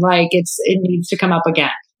again. Like it needs to come up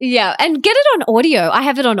again. Yeah. And get it on audio. I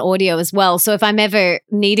have it on audio as well. So if I'm ever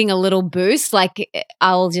needing a little boost, like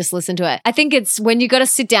I'll just listen to it. I think it's when you got to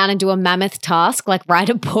sit down and do a mammoth task, like write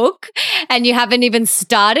a book and you haven't even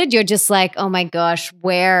started, you're just like, oh my gosh,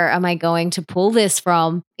 where am I going to pull this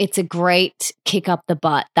from? It's a great kick up the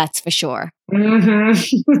butt. That's for sure.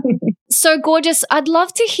 Mm-hmm. So gorgeous. I'd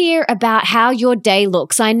love to hear about how your day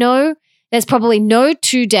looks. I know there's probably no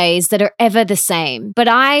 2 days that are ever the same, but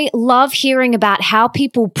I love hearing about how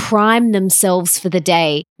people prime themselves for the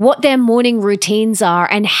day, what their morning routines are,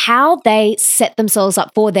 and how they set themselves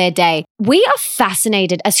up for their day. We are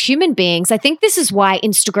fascinated as human beings. I think this is why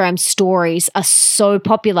Instagram stories are so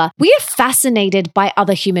popular. We are fascinated by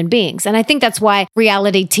other human beings. And I think that's why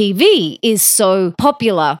reality TV is so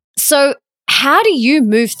popular. So how do you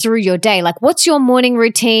move through your day? Like, what's your morning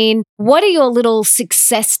routine? What are your little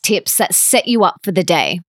success tips that set you up for the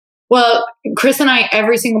day? Well, Chris and I,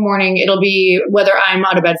 every single morning, it'll be whether I'm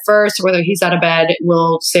out of bed first or whether he's out of bed,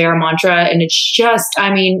 we'll say our mantra. And it's just,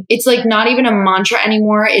 I mean, it's like not even a mantra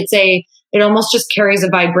anymore. It almost just carries a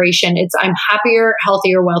vibration. I'm happier,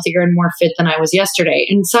 healthier, wealthier, and more fit than I was yesterday.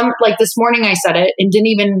 And like this morning I said it and didn't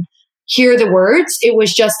even hear the words. It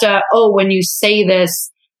was just when you say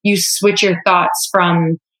this, you switch your thoughts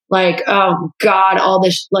from like, oh God, all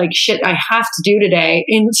this like shit I have to do today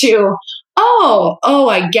into,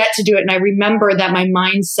 I get to do it. And I remember that my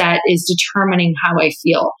mindset is determining how I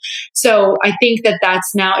feel. So I think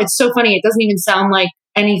that's now, it's so funny. It doesn't even sound like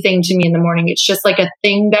anything to me in the morning. It's just like a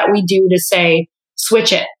thing that we do to say,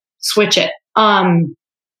 switch it.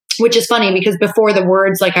 Which is funny because before the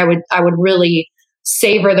words, like I would really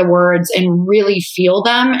savor the words and really feel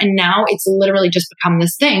them. And now it's literally just become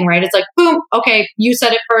this thing, right? It's like, boom, okay, you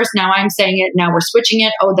said it first. Now I'm saying it. Now we're switching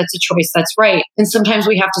it. Oh, that's a choice. That's right. And sometimes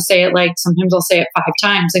we have to say it sometimes I'll say it 5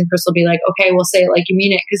 times and Chris will be like, okay, we'll say it like you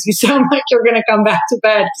mean it because you sound like you're going to come back to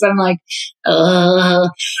bed. Because I'm like,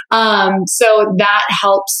 so that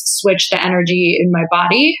helps switch the energy in my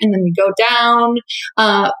body. And then we go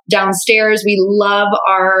downstairs. We love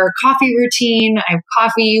our coffee routine. I have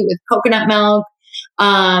coffee with coconut milk.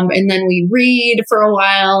 And then we read for a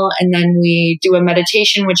while and then we do a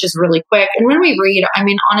meditation, which is really quick. And when we read, I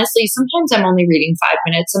mean, honestly, sometimes I'm only reading 5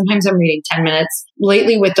 minutes. Sometimes I'm reading 10 minutes.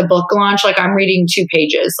 Lately with the book launch, like I'm reading 2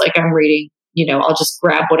 pages, like I'm reading, I'll just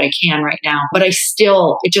grab what I can right now, but it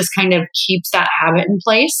just kind of keeps that habit in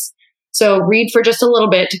place. So read for just a little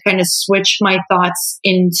bit to kind of switch my thoughts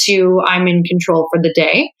into I'm in control for the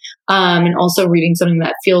day. And also reading something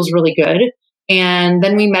that feels really good. And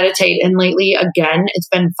then we meditate. And lately, again, it's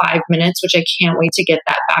been 5 minutes, which I can't wait to get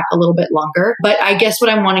that back a little bit longer. But I guess what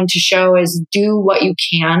I'm wanting to show is do what you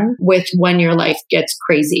can with when your life gets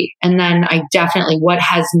crazy. And then what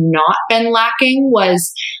has not been lacking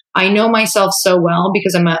was I know myself so well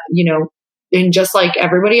because I'm and just like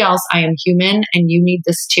everybody else, I am human and you need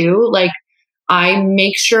this too. Like I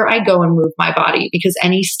make sure I go and move my body because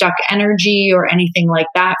any stuck energy or anything like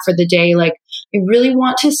that for the day, like I really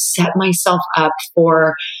want to set myself up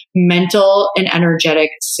for mental and energetic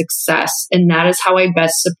success. And that is how I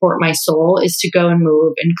best support my soul is to go and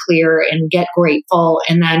move and clear and get grateful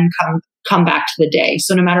and then come back to the day.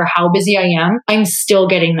 So no matter how busy I am, I'm still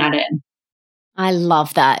getting that in. I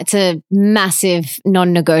love that. It's a massive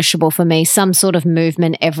non-negotiable for me, some sort of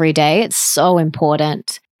movement every day. It's so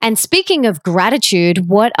important. And speaking of gratitude,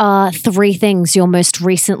 what are 3 things you're most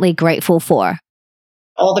recently grateful for?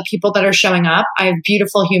 All the people that are showing up. I have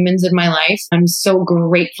beautiful humans in my life. I'm so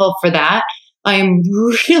grateful for that. I'm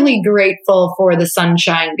really grateful for the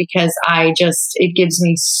sunshine because it gives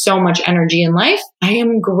me so much energy in life. I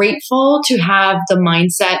am grateful to have the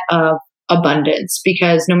mindset of abundance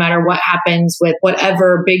because no matter what happens with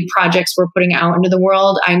whatever big projects we're putting out into the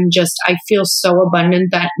world, I feel so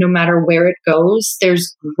abundant that no matter where it goes,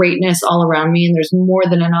 there's greatness all around me and there's more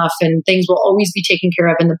than enough and things will always be taken care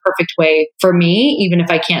of in the perfect way for me, even if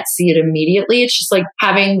I can't see it immediately. It's just like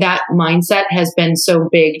having that mindset has been so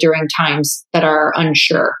big during times that are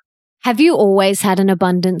unsure. Have you always had an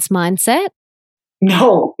abundance mindset?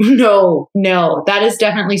 No. That is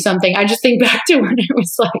definitely something. I just think back to when I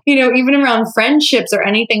was like, even around friendships or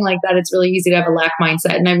anything like that, it's really easy to have a lack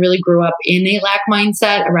mindset. And I really grew up in a lack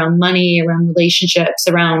mindset around money, around relationships,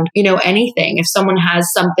 around, anything. If someone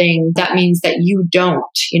has something, that means that you don't,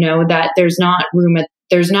 that there's not room at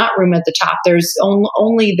the top. There's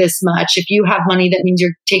only this much. If you have money, that means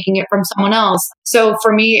you're taking it from someone else. So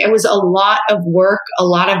for me, it was a lot of work, a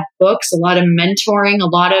lot of books, a lot of mentoring, a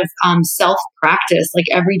lot of self-practice. Like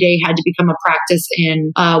every day had to become a practice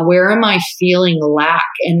in where am I feeling lack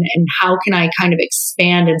and how can I kind of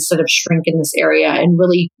expand instead of shrink in this area, and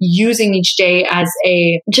really using each day as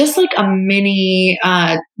just like a mini,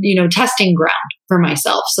 testing ground for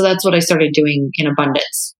myself. So that's what I started doing in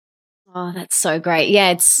abundance. Oh, that's so great. Yeah,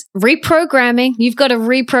 it's reprogramming. You've got to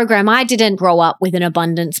reprogram. I didn't grow up with an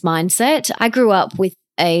abundance mindset. I grew up with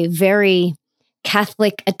a very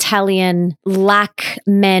Catholic Italian lack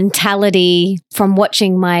mentality from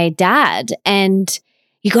watching my dad. And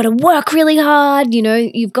you got to work really hard,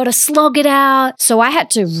 you've got to slog it out. So I had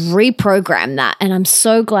to reprogram that. And I'm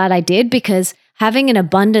so glad I did, because having an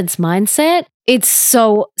abundance mindset, it's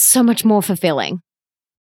so much more fulfilling.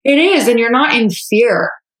 It is. And you're not in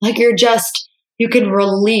fear. Like you can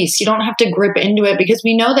release. You don't have to grip into it, because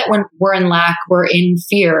we know that when we're in lack, we're in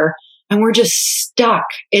fear and we're just stuck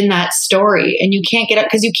in that story, and you can't get up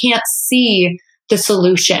because you can't see the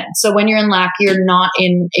solution. So when you're in lack, you're not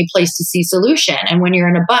in a place to see solution. And when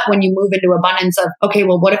you're when you move into abundance of, okay,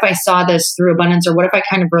 well, what if I saw this through abundance, or what if I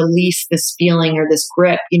kind of release this feeling or this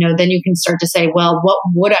grip, then you can start to say, well, what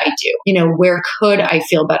would I do? Where could I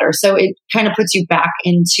feel better? So it kind of puts you back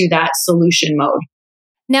into that solution mode.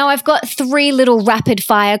 Now, I've got 3 little rapid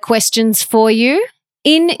fire questions for you.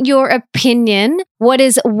 In your opinion, what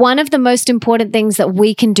is one of the most important things that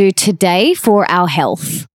we can do today for our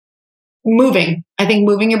health? Moving. I think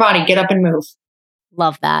moving your body, get up and move.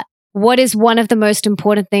 Love that. What is one of the most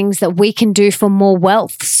important things that we can do for more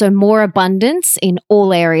wealth, so more abundance in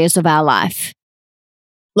all areas of our life?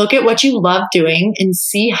 Look at what you love doing and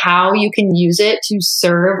see how you can use it to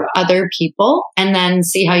serve other people, and then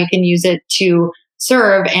see how you can use it to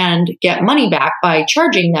serve and get money back by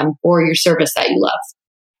charging them for your service that you love.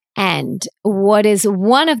 And what is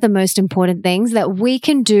one of the most important things that we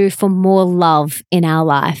can do for more love in our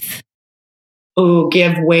life? Oh,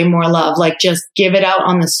 give way more love. Like just give it out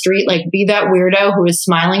on the street. Like be that weirdo who is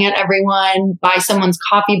smiling at everyone, buy someone's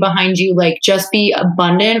coffee behind you. Like just be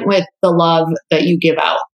abundant with the love that you give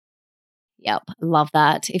out. Yep, love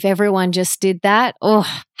that. If everyone just did that,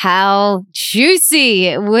 how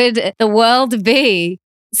juicy would the world be?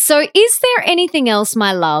 So is there anything else,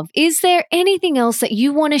 my love? Is there anything else that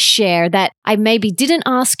you want to share that I maybe didn't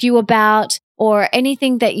ask you about, or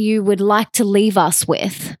anything that you would like to leave us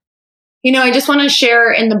with? I just want to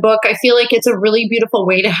share in the book, I feel like it's a really beautiful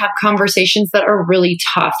way to have conversations that are really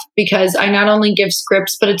tough, because I not only give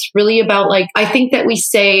scripts, but it's really about I think that we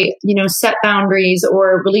say, set boundaries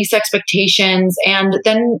or release expectations, and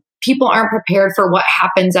then people aren't prepared for what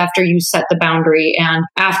happens after you set the boundary and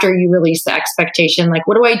after you release the expectation. Like,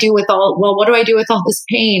 what do I do with what do I do with all this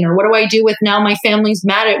pain? Or what do I do with now my family's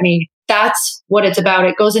mad at me? That's what it's about.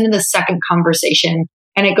 It goes into the second conversation.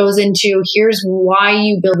 And it goes into, here's why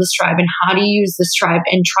you build this tribe and how do you use this tribe.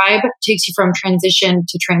 And tribe takes you from transition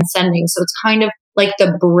to transcending. So it's kind of like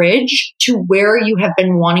the bridge to where you have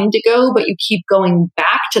been wanting to go, but you keep going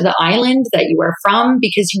back to the island that you are from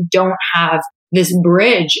because you don't have this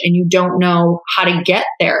bridge and you don't know how to get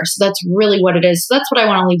there. So that's really what it is. So that's what I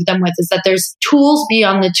want to leave them with, is that there's tools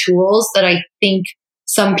beyond the tools that I think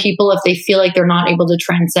some people, if they feel like they're not able to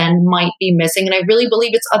transcend, might be missing. And I really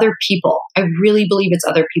believe it's other people. I really believe it's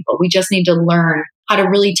other people. We just need to learn how to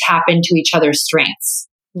really tap into each other's strengths.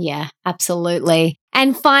 Yeah, absolutely.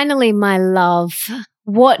 And finally, my love,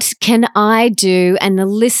 what can I do and the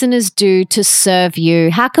listeners do to serve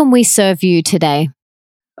you? How can we serve you today?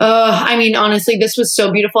 Honestly, this was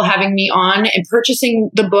so beautiful having me on, and purchasing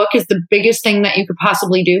the book is the biggest thing that you could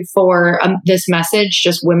possibly do for this message,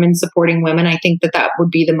 just women supporting women. I think that would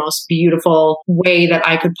be the most beautiful way that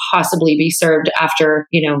I could possibly be served after,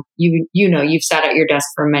 you've sat at your desk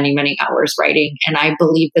for many, many hours writing. And I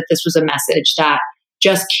believe that this was a message that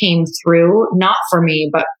just came through, not for me,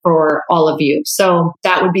 but for all of you. So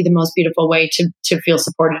that would be the most beautiful way to feel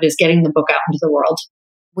supported, is getting the book out into the world.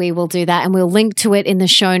 We will do that, and we'll link to it in the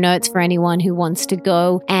show notes for anyone who wants to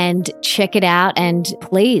go and check it out. And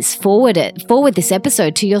please forward this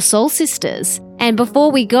episode to your soul sisters. And before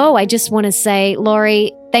we go, I just want to say,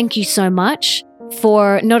 Laurie, thank you so much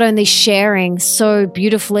for not only sharing so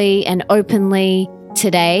beautifully and openly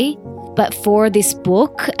today, but for this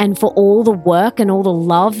book and for all the work and all the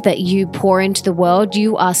love that you pour into the world.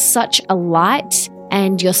 You are such a light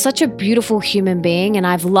and you're such a beautiful human being. And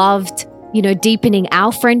I've loved, deepening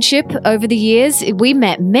our friendship over the years. We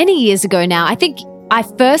met many years ago now. I think I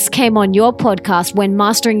first came on your podcast when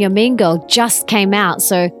Mastering Your Mean Girl just came out.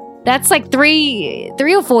 So that's like 3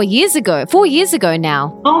 or 4 years ago. 4 years ago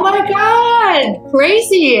now. Oh my God.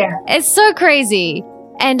 Crazy. It's so crazy.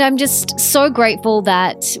 And I'm just so grateful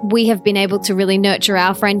that we have been able to really nurture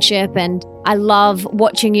our friendship. And I love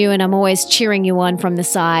watching you and I'm always cheering you on from the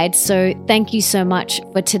side. So thank you so much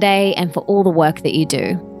for today and for all the work that you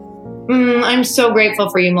do. I'm so grateful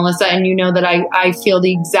for you, Melissa. And you know that I feel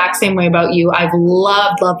the exact same way about you. I've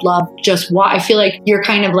loved just I feel like you're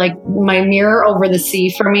kind of like my mirror over the sea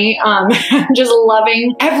for me. Just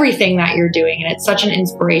loving everything that you're doing. And it's such an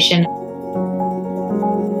inspiration.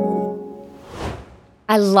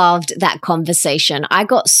 I loved that conversation. I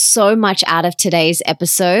got so much out of today's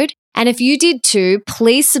episode. And if you did too,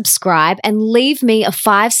 please subscribe and leave me a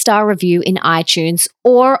 5-star review in iTunes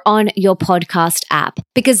or on your podcast app,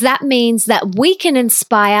 because that means that we can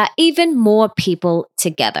inspire even more people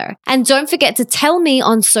together. And don't forget to tell me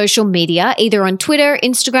on social media, either on Twitter,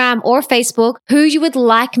 Instagram, or Facebook, who you would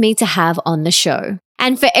like me to have on the show.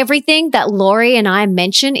 And for everything that Lori and I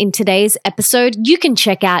mention in today's episode, you can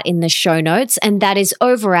check out in the show notes, and that is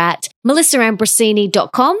over at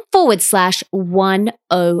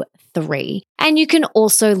melissaambrosini.com/103. And you can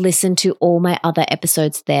also listen to all my other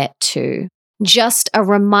episodes there too. Just a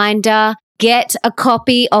reminder, get a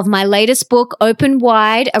copy of my latest book, Open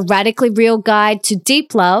Wide, A Radically Real Guide to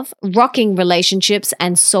Deep Love, Rocking Relationships,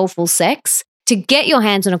 and Soulful Sex. To get your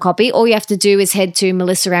hands on a copy, all you have to do is head to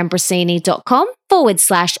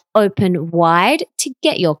melissaambrosini.com/open wide to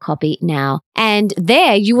get your copy now. And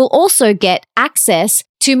there you will also get access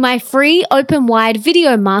to my free Open Wide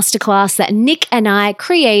video masterclass that Nick and I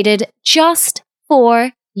created just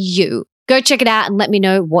for you. Go check it out and let me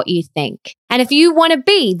know what you think. And if you want to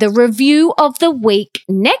be the review of the week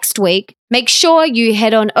next week, make sure you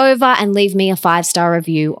head on over and leave me a 5-star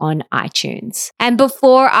review on iTunes. And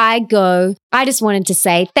before I go, I just wanted to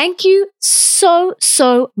say thank you so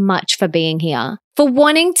much for being here, for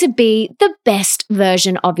wanting to be the best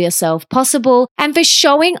version of yourself possible, and for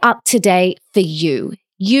showing up today for you.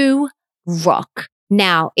 You rock.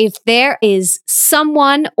 Now, if there is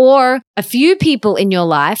someone or a few people in your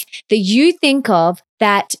life that you think of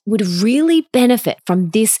that would really benefit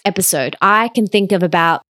from this episode, I can think of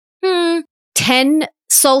about 10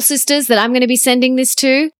 soul sisters that I'm going to be sending this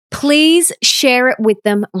to. Please share it with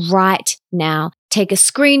them right now. Take a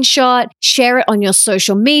screenshot, share it on your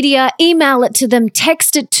social media, email it to them,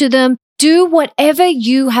 text it to them. Do whatever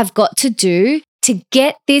you have got to do to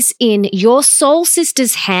get this in your soul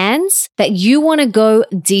sister's hands that you want to go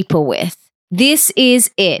deeper with. This is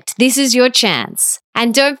it. This is your chance.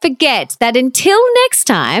 And don't forget that until next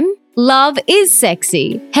time, love is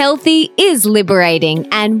sexy, healthy is liberating,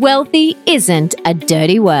 and wealthy isn't a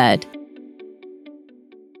dirty word.